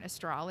the current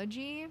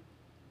astrology.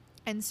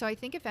 And so I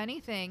think if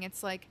anything,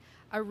 it's like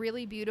a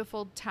really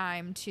beautiful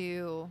time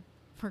to,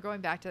 we're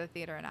going back to the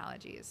theater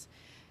analogies,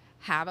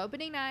 have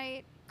opening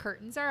night,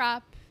 curtains are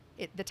up,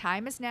 the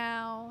time is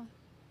now,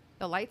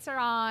 the lights are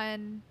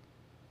on,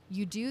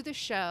 you do the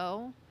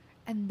show,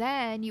 and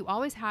then you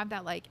always have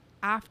that like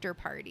after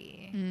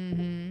party.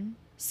 Mm-hmm.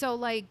 So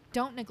like,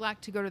 don't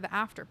neglect to go to the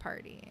after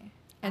party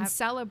and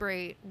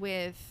celebrate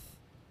with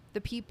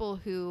the people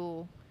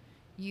who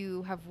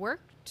you have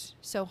worked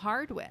so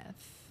hard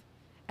with.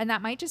 And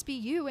that might just be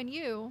you and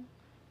you,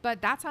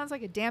 but that sounds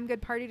like a damn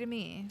good party to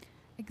me.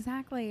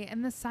 Exactly.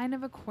 And the sign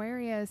of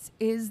Aquarius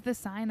is the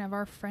sign of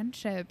our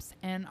friendships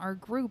and our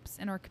groups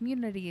and our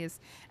communities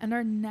and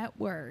our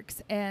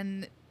networks.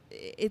 And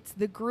it's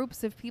the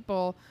groups of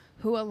people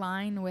who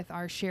align with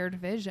our shared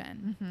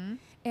vision. Mm-hmm.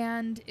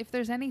 And if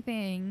there's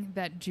anything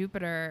that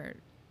Jupiter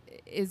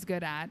is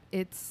good at,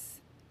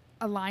 it's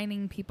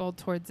aligning people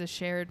towards a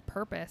shared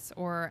purpose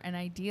or an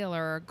ideal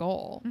or a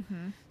goal.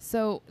 Mm-hmm.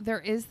 So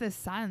there is this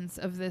sense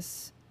of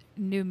this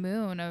new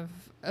moon of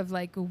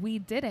like, we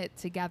did it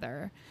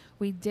together.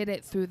 We did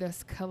it through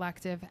this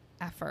collective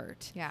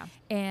effort. Yeah.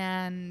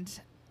 And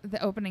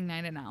the opening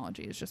night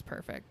analogy is just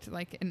perfect,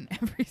 like in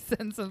every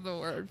sense of the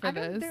word for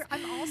this.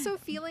 I'm also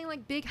feeling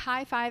like big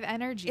high five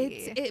energy.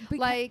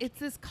 It's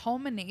this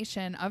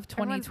culmination of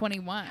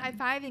 2021.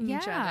 High-fiving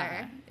each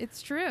other.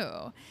 It's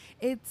true.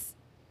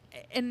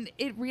 And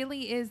it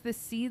really is, the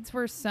seeds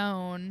were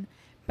sown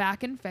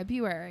back in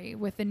February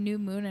with a new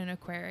moon in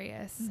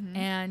Aquarius,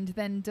 and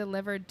then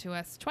delivered to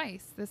us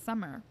twice this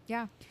summer.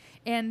 Yeah.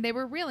 And they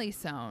were really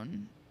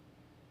sown,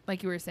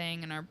 like you were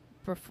saying in our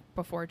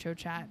before Cho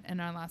Chat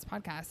in our last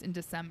podcast, in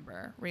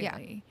December,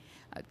 really,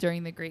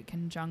 during the Great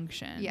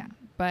Conjunction. Yeah.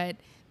 But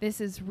this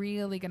is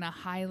really going to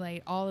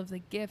highlight all of the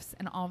gifts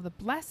and all of the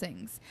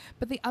blessings.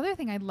 But the other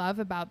thing I love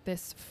about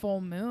this full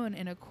moon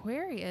in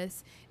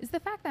Aquarius is the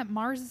fact that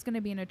Mars is going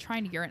to be in a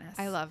trine to Uranus.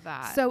 I love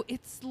that. So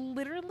it's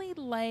literally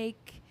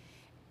like,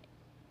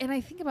 and I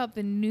think about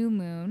the new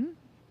moon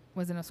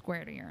was in a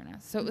square to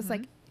Uranus. So it was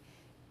like,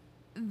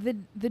 the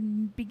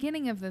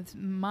beginning of this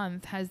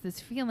month has this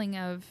feeling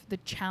of the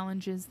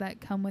challenges that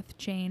come with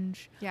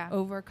change,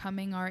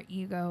 overcoming our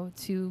ego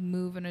to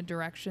move in a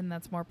direction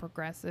that's more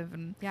progressive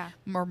and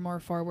more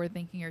forward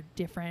thinking or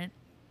different.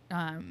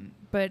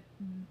 But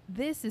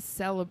this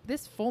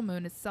full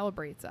moon, it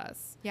celebrates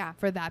us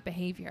for that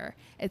behavior.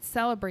 It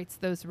celebrates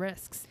those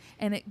risks,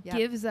 and it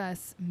gives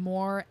us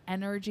more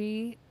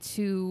energy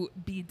to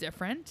be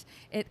different.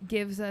 It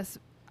gives us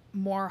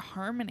more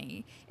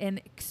harmony in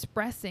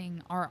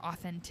expressing our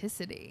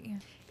authenticity.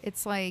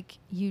 It's like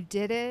you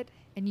did it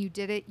and you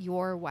did it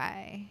your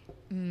way.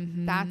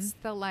 Mm-hmm. That's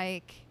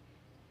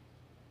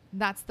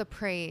the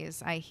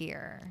praise I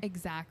hear.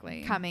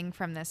 Exactly. Coming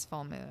from this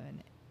full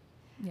moon.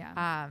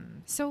 Yeah.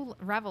 So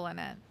revel in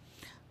it.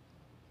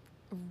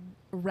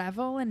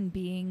 Revel in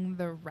being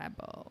the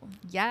rebel.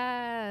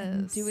 Yes.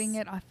 And doing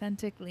it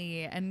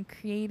authentically and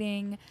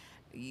creating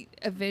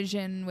a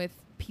vision with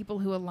people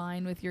who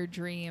align with your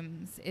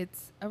dreams.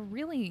 It's a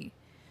really,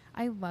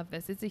 I love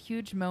this. It's a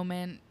huge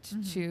moment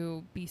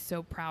to be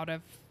so proud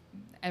of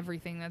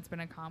everything that's been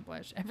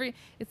accomplished.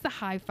 It's the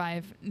high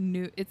five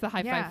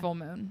five full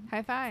moon.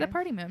 High five. It's the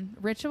party moon.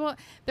 Ritual.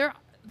 They're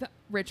the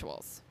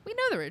rituals. We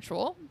know the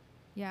ritual.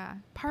 Yeah.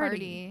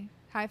 Party.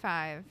 High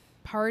five.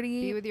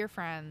 Party. Be with your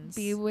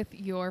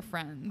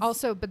friends.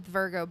 Also, but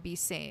Virgo, be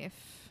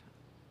safe.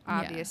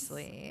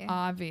 Obviously. Yes,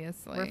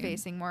 obviously. We're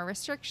facing more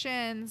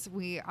restrictions.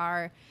 We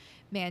are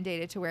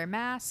mandated to wear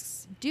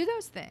masks. Do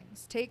those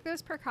things. Take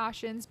those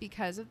precautions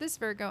because of this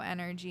Virgo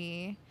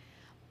energy.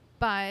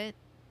 But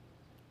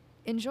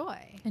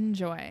enjoy.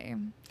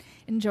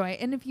 enjoy.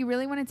 And if you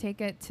really want to take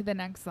it to the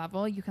next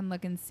level, you can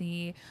look and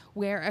see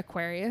where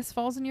Aquarius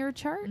falls in your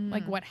chart,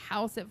 like what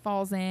house it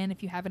falls in.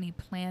 If you have any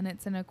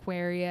planets in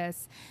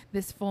Aquarius,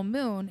 this full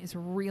moon is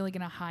really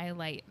going to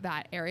highlight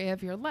that area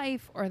of your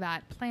life or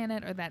that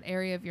planet or that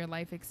area of your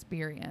life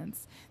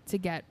experience to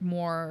get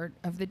more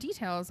of the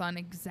details on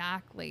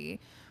exactly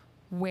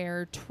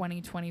where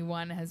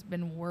 2021 has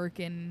been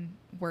working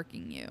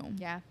you.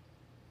 Yeah.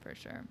 For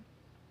sure.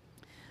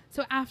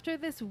 So after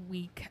this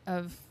week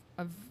of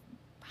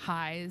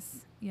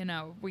highs, you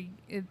know,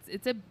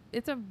 it's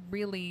a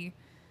really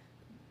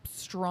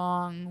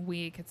strong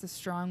week. It's a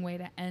strong way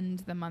to end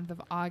the month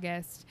of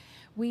August.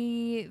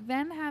 We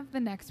then have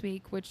the next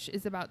week, which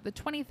is about the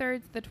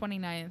 23rd to the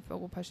 29th, but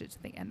we'll push it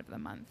to the end of the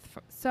month.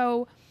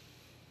 So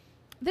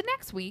the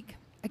next week,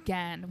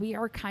 again, we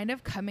are kind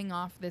of coming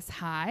off this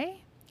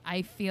high.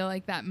 I feel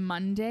like that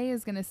Monday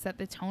is going to set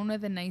the tone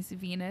of the nice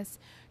Venus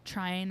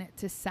trine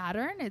to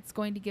Saturn. It's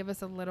going to give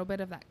us a little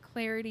bit of that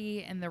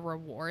clarity and the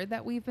reward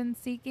that we've been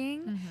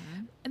seeking.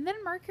 And then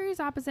Mercury's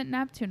opposite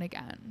Neptune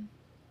again.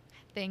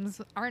 Things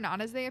are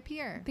not as they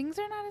appear. Things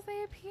are not as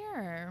they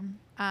appear.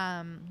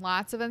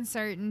 Lots of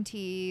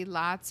uncertainty,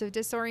 lots of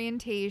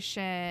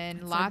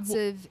disorientation, lots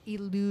of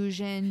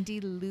illusion,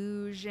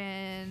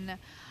 delusion.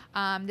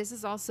 This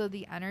is also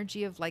the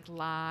energy of like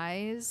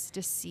lies,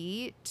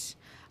 deceit.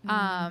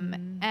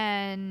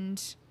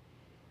 And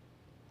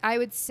I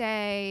would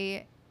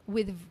say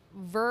with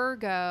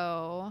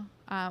Virgo,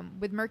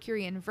 with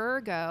Mercury in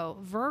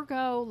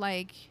Virgo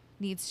like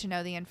needs to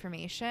know the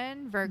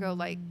information. Virgo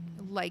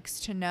likes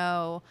to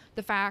know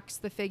the facts,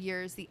 the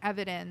figures, the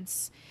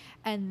evidence.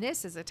 And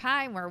this is a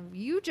time where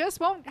you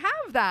just won't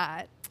have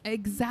that.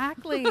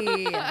 Exactly.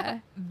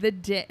 This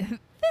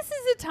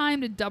is a time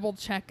to double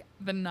check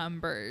the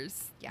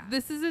numbers. Yeah.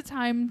 This is a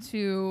time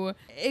to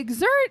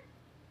exert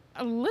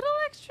a little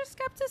extra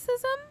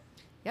skepticism.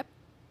 Yep.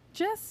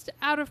 Just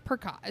out of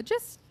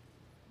just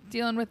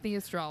dealing with the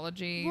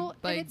astrology. Well,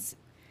 like, and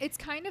it's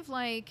kind of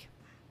like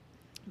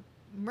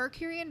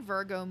Mercury in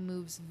Virgo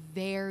moves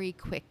very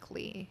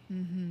quickly.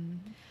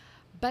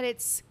 But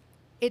it's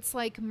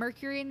like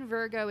Mercury in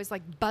Virgo is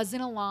like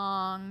buzzing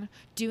along,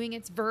 doing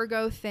its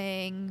Virgo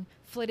thing,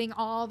 flitting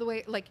all the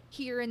way like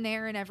here and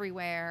there and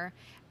everywhere.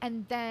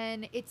 And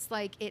then it's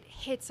like it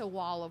hits a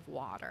wall of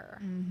water.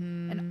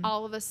 And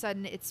all of a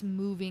sudden it's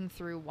moving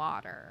through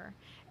water.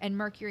 And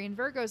Mercury in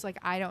Virgo is like,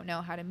 I don't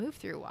know how to move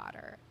through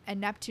water.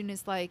 And Neptune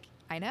is like,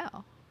 I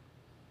know.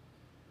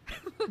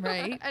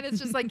 Right. And it's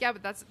just like, yeah,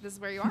 but this is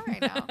where you are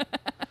right now.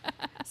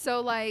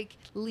 So like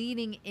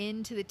leaning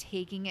into the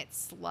taking it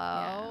slow.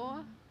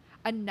 Yeah.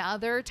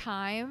 Another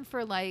time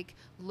for like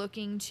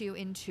looking to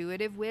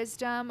intuitive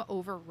wisdom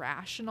over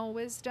rational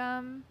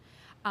wisdom,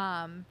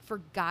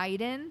 for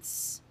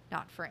guidance,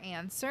 not for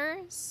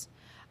answers.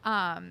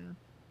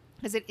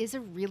 Because it is a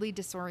really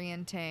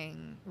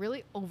disorienting,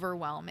 really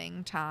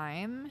overwhelming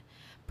time,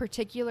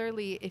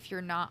 particularly if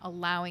you're not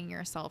allowing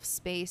yourself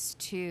space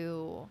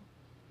to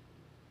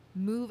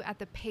move at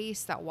the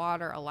pace that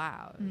water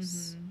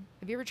allows.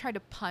 Have you ever tried to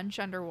punch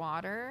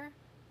underwater?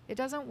 It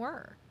doesn't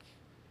work.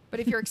 But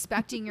if you're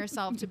expecting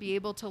yourself to be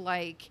able to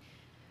like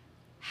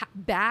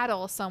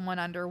battle someone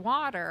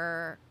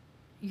underwater,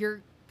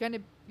 you're gonna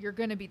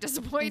be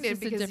disappointed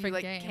because you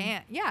like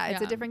can't. Yeah,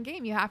 it's a different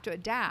game. You have to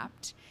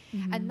adapt.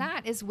 And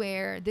that is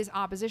where this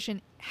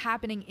opposition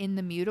happening in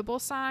the mutable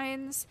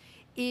signs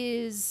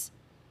is,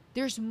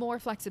 there's more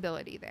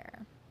flexibility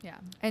there. Yeah.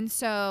 And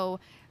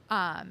so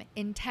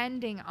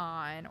intending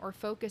on or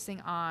focusing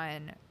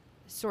on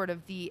sort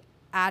of the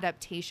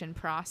adaptation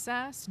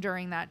process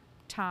during that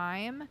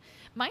time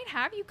might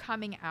have you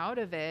coming out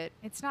of it.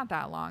 It's not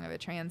that long of a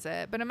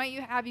transit, but it might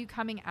have you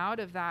coming out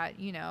of that,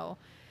 you know,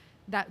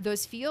 that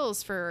those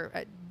feels for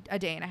a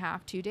day and a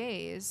half, 2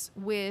 days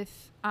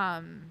with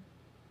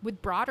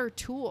broader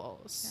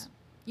tools,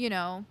 you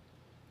know,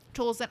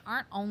 tools that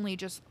aren't only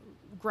just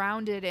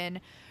grounded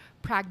in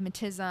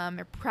pragmatism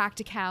or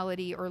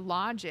practicality or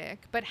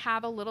logic, but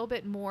have a little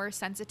bit more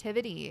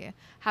sensitivity,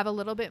 have a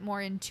little bit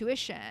more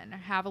intuition,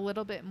 have a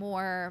little bit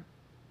more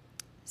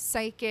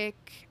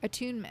psychic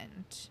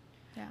attunement.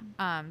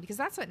 Yeah. Because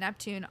that's what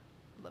Neptune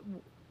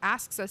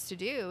asks us to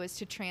do, is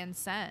to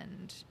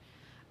transcend.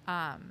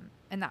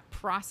 And that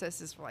process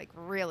is like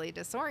really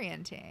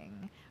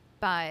disorienting.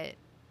 But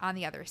on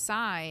the other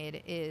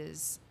side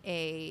is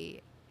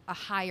a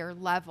higher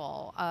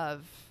level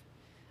of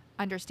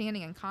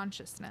understanding and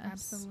consciousness.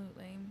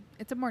 Absolutely.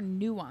 It's a more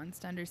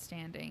nuanced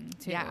understanding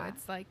too. Yeah.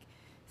 It's like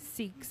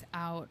seeks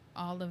out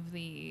all of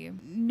the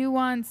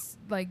nuanced,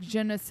 like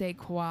je ne sais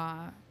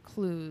quoi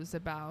clues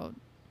about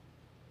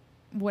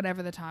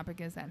whatever the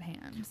topic is at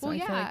hand. So I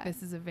feel like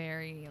this is a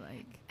very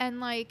like, and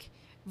like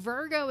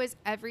Virgo is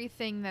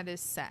everything that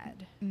is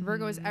said.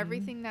 Virgo is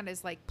everything that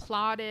is like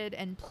plotted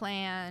and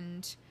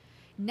planned.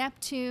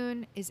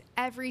 Neptune is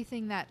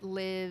everything that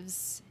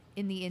lives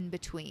in the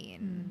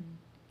in-between.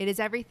 It is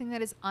everything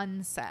that is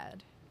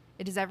unsaid.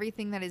 It is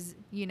everything that is,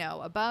 you know,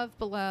 above,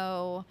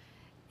 below.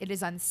 It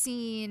is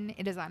unseen.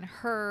 It is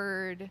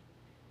unheard.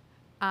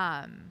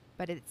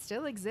 But it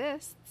still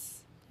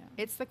exists. Yeah.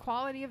 It's the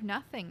quality of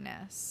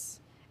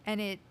nothingness,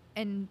 and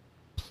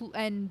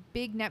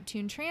big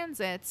Neptune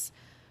transits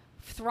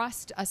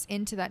thrust us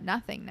into that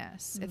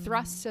nothingness. It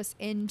thrusts us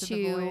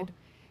into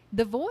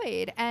the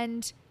void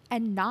and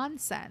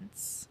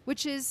nonsense,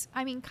 which is,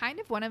 I mean, kind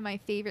of one of my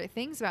favorite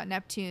things about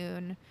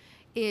Neptune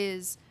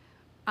is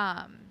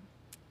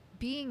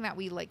being that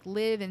we like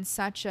live in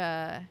such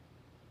a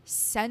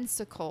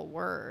sensical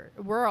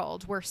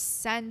world where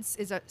sense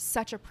is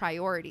such a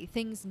priority.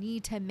 Things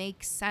need to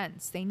make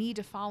sense. They need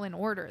to fall in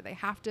order. They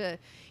have to,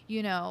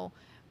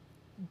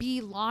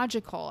 be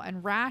logical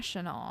and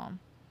rational.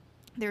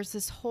 There's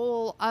this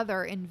whole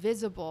other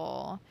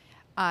invisible,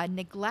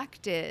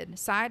 neglected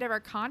side of our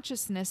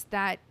consciousness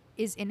that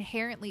is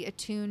inherently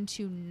attuned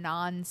to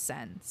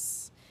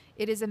nonsense.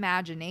 It is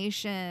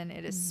imagination,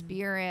 it is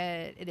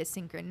spirit, it is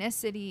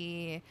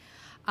synchronicity.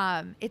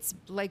 It's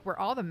like where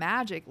all the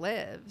magic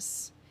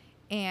lives.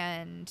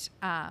 And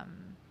I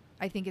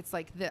think it's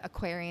like the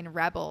Aquarian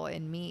rebel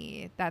in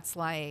me that's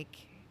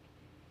like,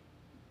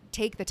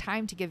 take the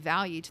time to give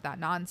value to that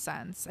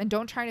nonsense and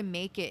don't try to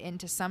make it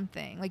into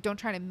something. Like, don't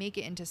try to make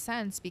it into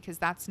sense, because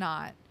that's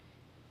not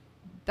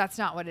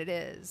what it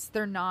is.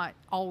 They're not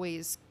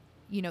always,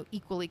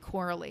 equally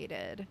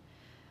correlated,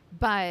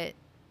 but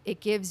it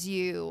gives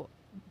you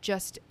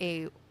just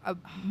a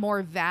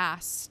more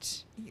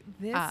vast.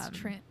 Yes.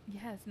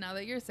 Now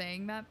that you're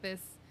saying that,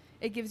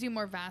 it gives you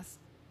more vast.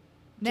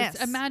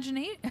 Just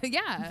imagination,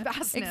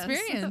 vastness.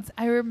 Experience.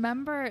 I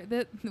remember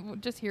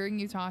that just hearing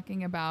you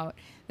talking about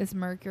this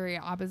Mercury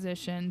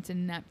opposition to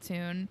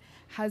Neptune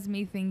has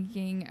me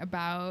thinking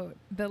about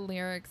the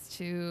lyrics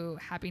to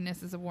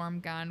 "Happiness Is a Warm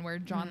Gun," where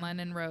John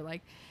Lennon wrote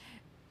like,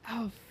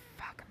 "Oh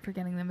fuck, I'm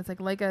forgetting them. It's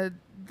like a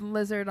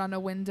lizard on a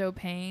window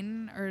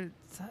pane," or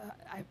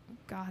I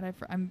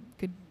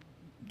could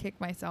kick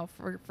myself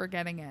for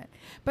forgetting it.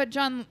 But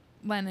John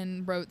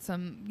Lennon wrote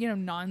some,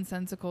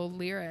 nonsensical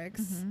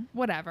lyrics,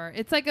 whatever.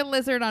 It's like a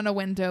lizard on a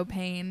window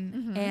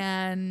pane.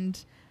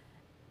 And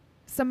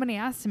somebody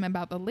asked him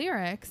about the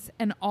lyrics,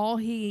 and all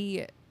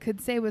he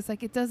could say was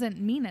like, it doesn't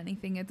mean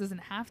anything. It doesn't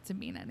have to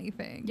mean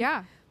anything.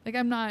 Yeah. Like,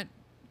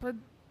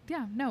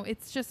 no,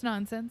 it's just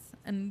nonsense.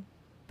 And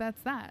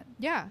that's that.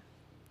 Yeah.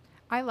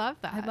 I love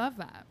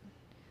that.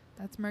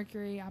 That's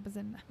Mercury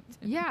opposite Neptune.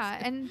 Yeah.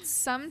 And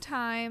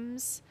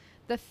sometimes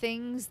the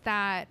things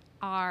that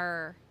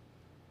are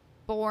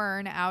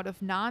born out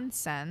of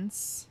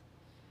nonsense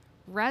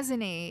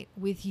resonate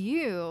with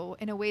you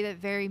in a way that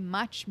very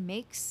much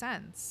makes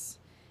sense,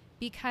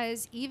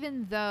 because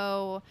even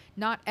though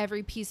not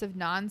every piece of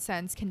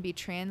nonsense can be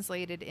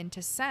translated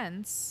into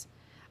sense,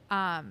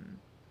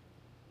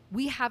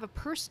 we have a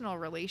personal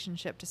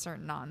relationship to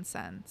certain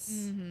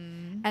nonsense.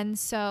 And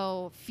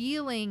so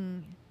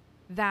feeling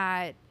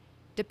that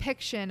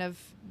depiction of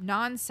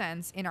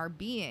nonsense in our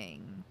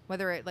being,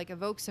 whether it like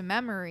evokes a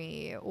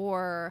memory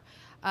or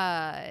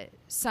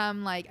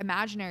some like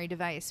imaginary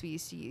device we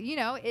used to use,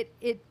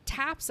 it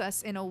taps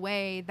us in a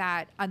way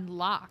that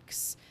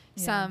unlocks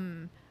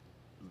some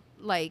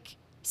like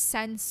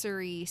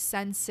sensory,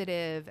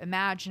 sensitive,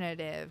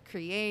 imaginative,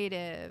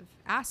 creative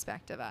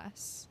aspect of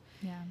us.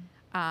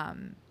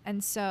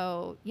 And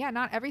so,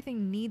 not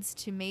everything needs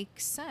to make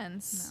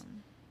sense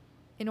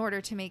in order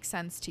to make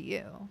sense to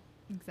you.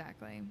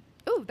 Exactly.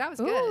 Ooh, that was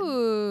good.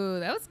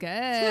 Ooh, that was good.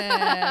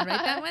 Write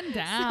that one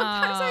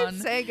down. Sometimes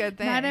I say good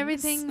things. Not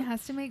everything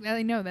has to make.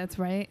 I know that's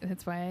right.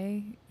 That's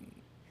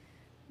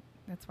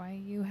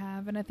why you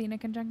have an Athena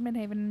conjunct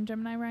Midhaven and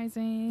Gemini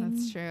rising.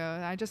 That's true.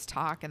 I just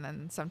talk, and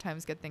then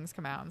sometimes good things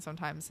come out, and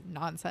sometimes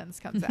nonsense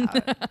comes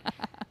out.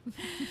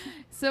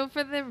 So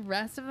for the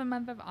rest of the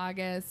month of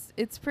August,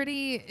 it's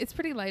pretty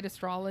light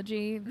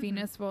astrology.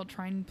 Venus will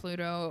trine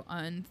Pluto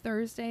on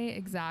Thursday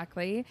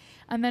exactly,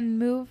 and then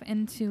move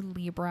into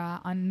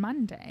Libra on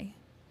Monday.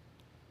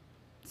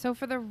 So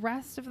for the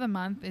rest of the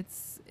month,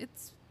 it's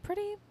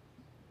pretty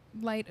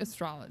light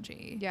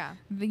astrology. Yeah.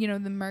 The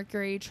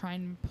Mercury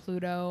trine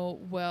Pluto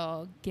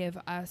will give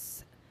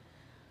us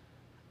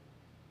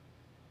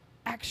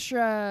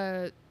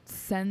extra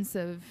sense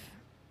of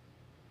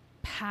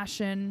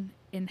passion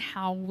in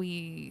how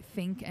we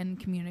think and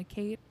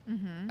communicate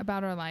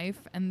about our life.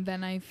 And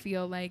then I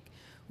feel like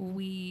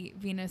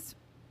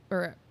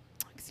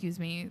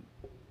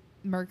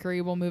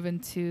Mercury will move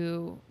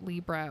into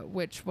Libra,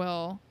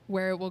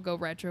 where it will go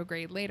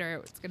retrograde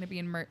later. It's going to be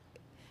in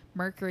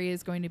Mercury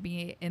is going to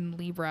be in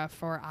Libra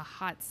for a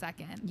hot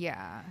second.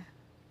 Yeah.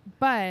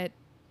 But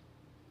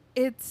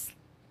I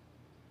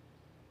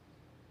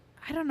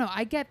don't know.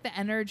 I get the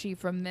energy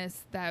from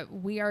this that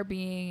we are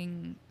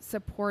being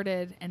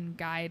supported and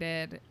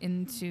guided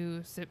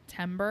into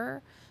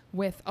September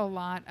with a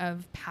lot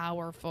of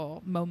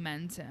powerful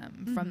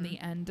momentum from the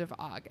end of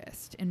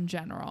August in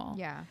general.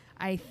 Yeah.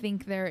 I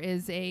think there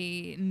is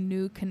a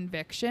new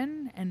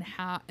conviction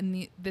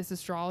in this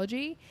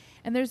astrology,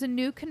 and there's a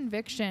new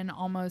conviction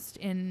almost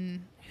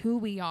in who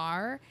we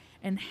are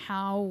and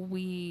how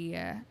we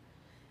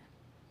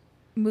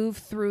move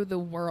through the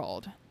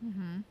world.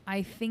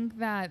 I think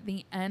that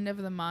the end of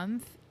the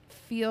month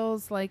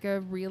feels like a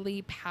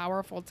really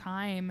powerful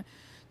time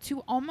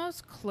to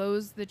almost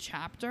close the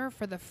chapter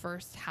for the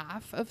first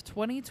half of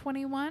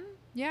 2021.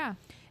 Yeah.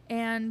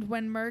 And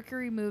when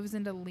Mercury moves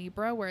into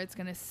Libra, where it's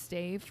going to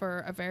stay for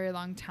a very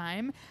long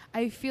time,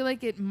 I feel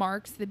like it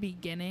marks the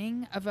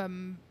beginning of a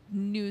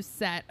new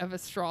set of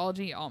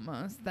astrology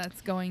almost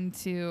that's going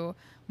to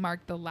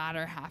mark the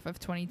latter half of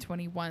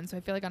 2021. So I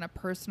feel like on a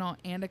personal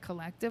and a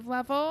collective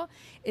level,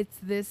 it's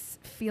this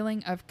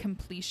feeling of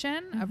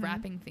completion, of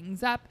wrapping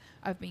things up,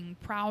 of being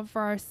proud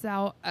for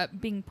ourselves,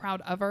 being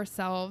proud of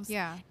ourselves,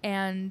 Yeah.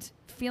 and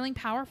feeling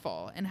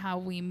powerful in how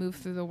we move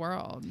through the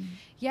world.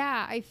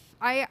 Yeah,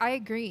 I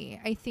agree.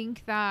 I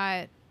think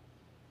that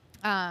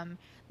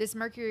this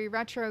Mercury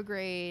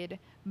retrograde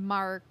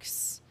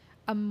marks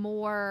a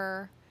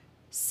more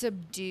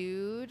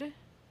subdued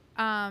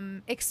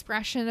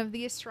expression of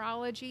the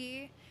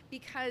astrology,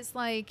 because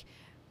like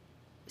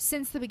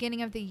since the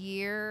beginning of the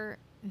year,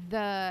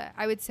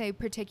 I would say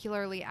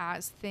particularly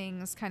as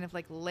things kind of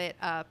like lit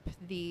up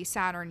the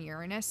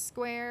Saturn-Uranus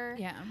square,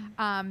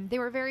 they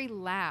were very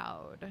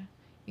loud.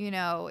 You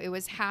know, it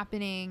was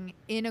happening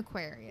in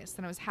Aquarius,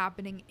 then it was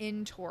happening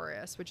in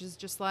Taurus, which is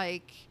just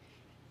like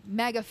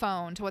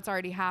megaphone to what's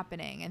already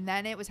happening. And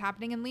then it was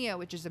happening in Leo,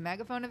 which is a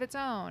megaphone of its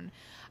own.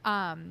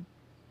 And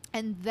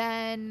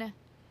then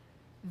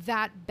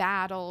that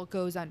battle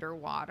goes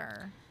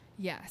underwater.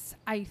 Yes.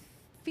 I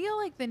feel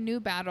like the new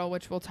battle,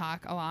 which we'll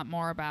talk a lot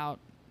more about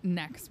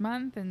next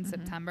month in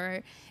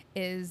September,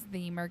 is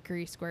the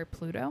Mercury square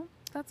Pluto.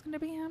 That's going to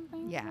be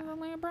happening. Yeah. In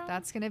Libra.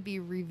 That's going to be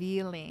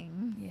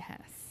revealing. Yes.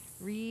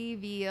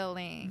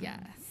 Revealing. Yes.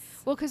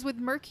 Well, because with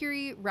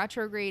Mercury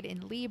retrograde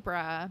in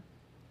Libra,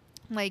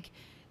 like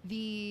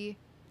the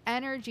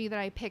energy that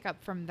I pick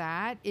up from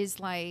that is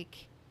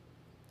like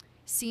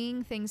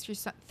seeing things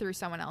through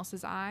someone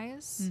else's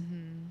eyes,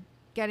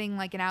 getting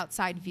like an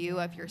outside view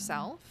of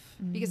yourself,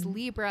 because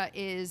Libra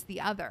is the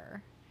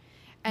other.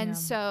 And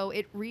so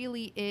it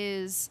really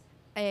is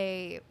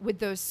with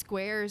those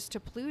squares to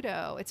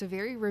Pluto, it's a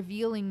very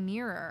revealing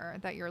mirror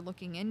that you're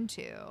looking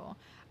into,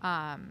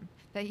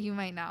 that you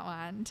might not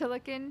want to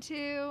look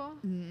into,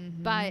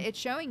 but it's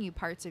showing you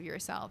parts of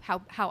yourself,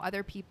 how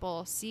other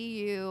people see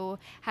you,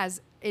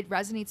 it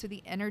resonates with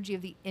the energy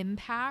of the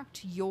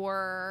impact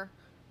your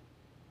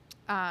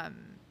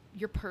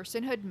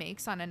personhood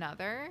makes on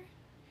another.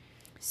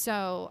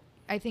 So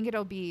I think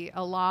it'll be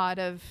a lot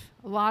of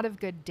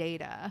good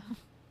data.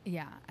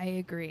 Yeah, I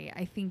agree.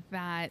 I think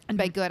that, and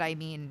by good I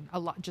mean a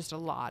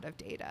lot of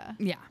data.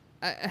 Yeah,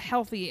 a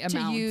healthy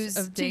amount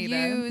of data. To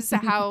use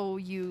how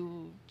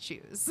you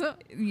choose.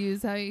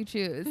 Use how you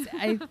choose.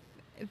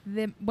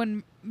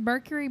 When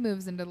Mercury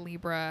moves into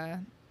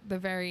Libra, the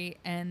very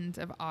end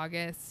of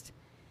August,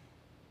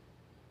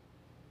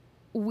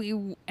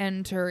 we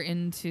enter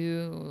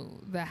into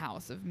the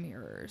House of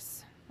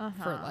Mirrors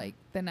for like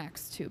the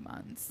next 2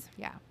 months.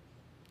 Yeah.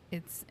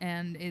 It's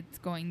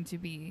going to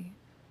be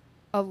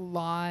a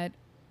lot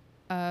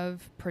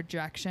of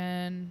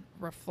projection,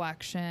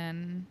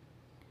 reflection,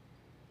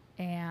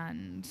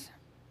 and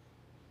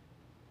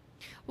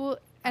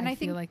I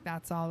feel like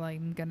that's all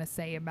I'm gonna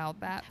say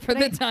about that for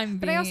the time being.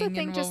 But I also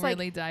think we'll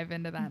really dive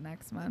into that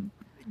next month.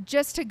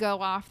 Just to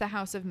go off the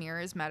House of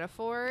Mirrors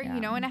metaphor,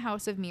 you know, in a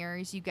House of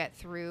Mirrors, you get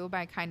through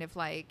by kind of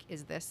like,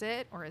 is this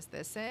it or is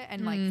this it?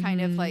 And like kind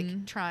of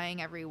like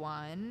trying every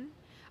one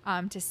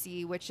to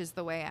see which is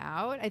the way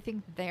out. I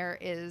think there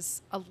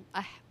is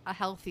a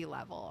healthy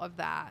level of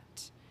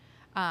that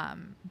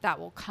that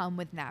will come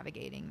with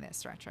navigating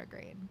this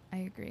retrograde. I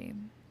agree.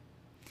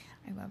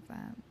 I love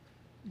that.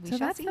 So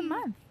that's the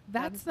month.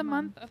 That's the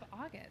month of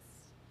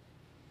August.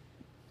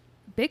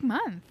 Big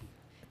month.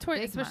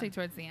 Especially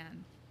towards the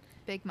end.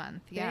 Big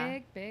month, yeah.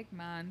 Big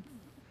month.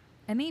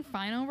 Any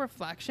final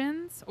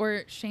reflections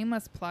or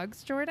shameless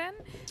plugs, Jordan,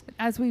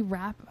 as we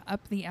wrap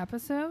up the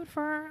episode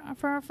for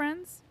our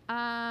friends?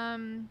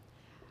 I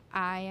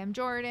am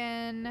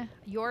Jordan,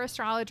 your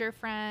astrologer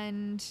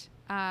friend.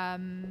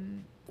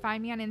 Find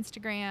me on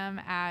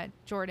Instagram at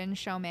Jordan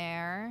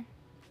Schomer,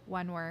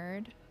 one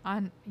word.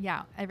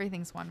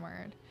 Everything's one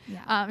word.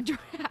 Yeah.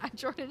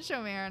 Jordan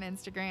Schomer on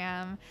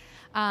Instagram.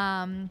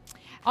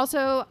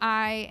 Also,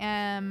 I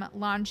am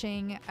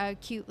launching a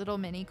cute little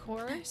mini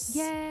course.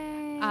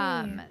 Yay!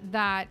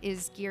 That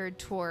is geared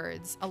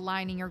towards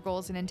aligning your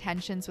goals and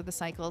intentions with the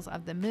cycles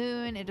of the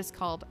moon. It is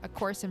called A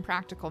Course in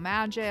Practical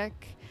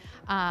Magic.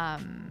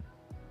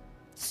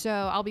 So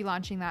I'll be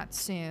launching that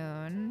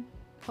soon,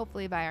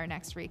 hopefully by our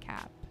next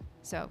recap.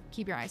 So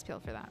keep your eyes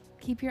peeled for that.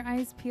 Keep your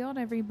eyes peeled,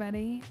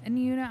 everybody.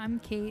 And I'm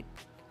Kate.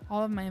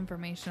 All of my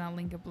information, I'll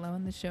link it below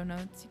in the show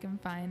notes. You can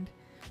find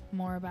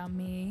more about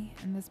me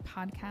and this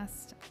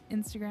podcast,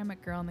 Instagram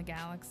at Girl in the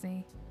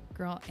Galaxy,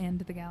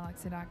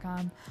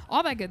 girlandthegalaxy.com,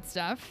 all that good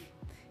stuff.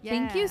 Yeah.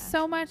 Thank you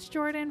so much,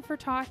 Jordan, for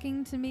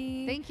talking to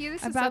me. Thank you.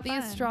 This about is so the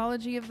fun.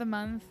 Astrology of the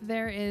month.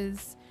 There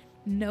is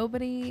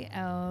nobody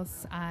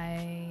else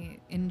I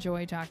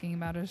enjoy talking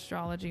about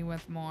astrology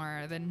with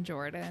more than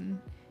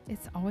Jordan.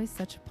 It's always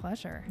such a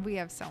pleasure. We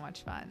have so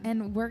much fun.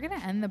 And we're going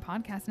to end the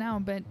podcast now,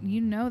 but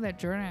you know that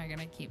Jordan and I are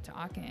going to keep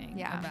talking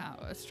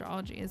about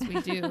astrology as we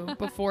do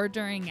before,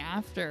 during,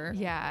 after.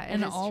 Yeah,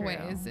 and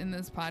always in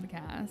this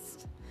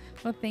podcast.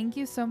 Well, thank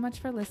you so much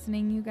for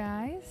listening, you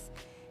guys.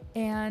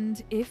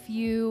 And if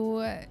you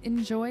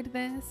enjoyed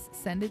this,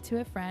 send it to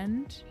a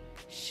friend,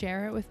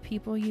 share it with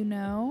people you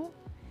know,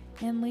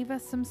 and leave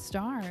us some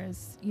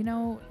stars. You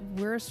know,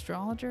 we're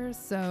astrologers,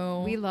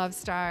 so we love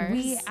stars.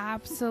 We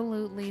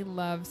absolutely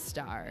love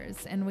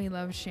stars, and we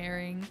love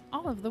sharing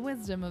all of the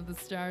wisdom of the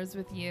stars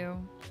with you.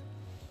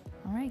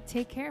 All right,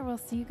 take care. We'll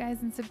see you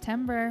guys in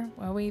September.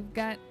 Well, we've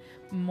got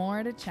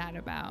more to chat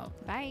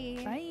about.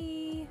 Bye.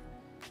 Bye.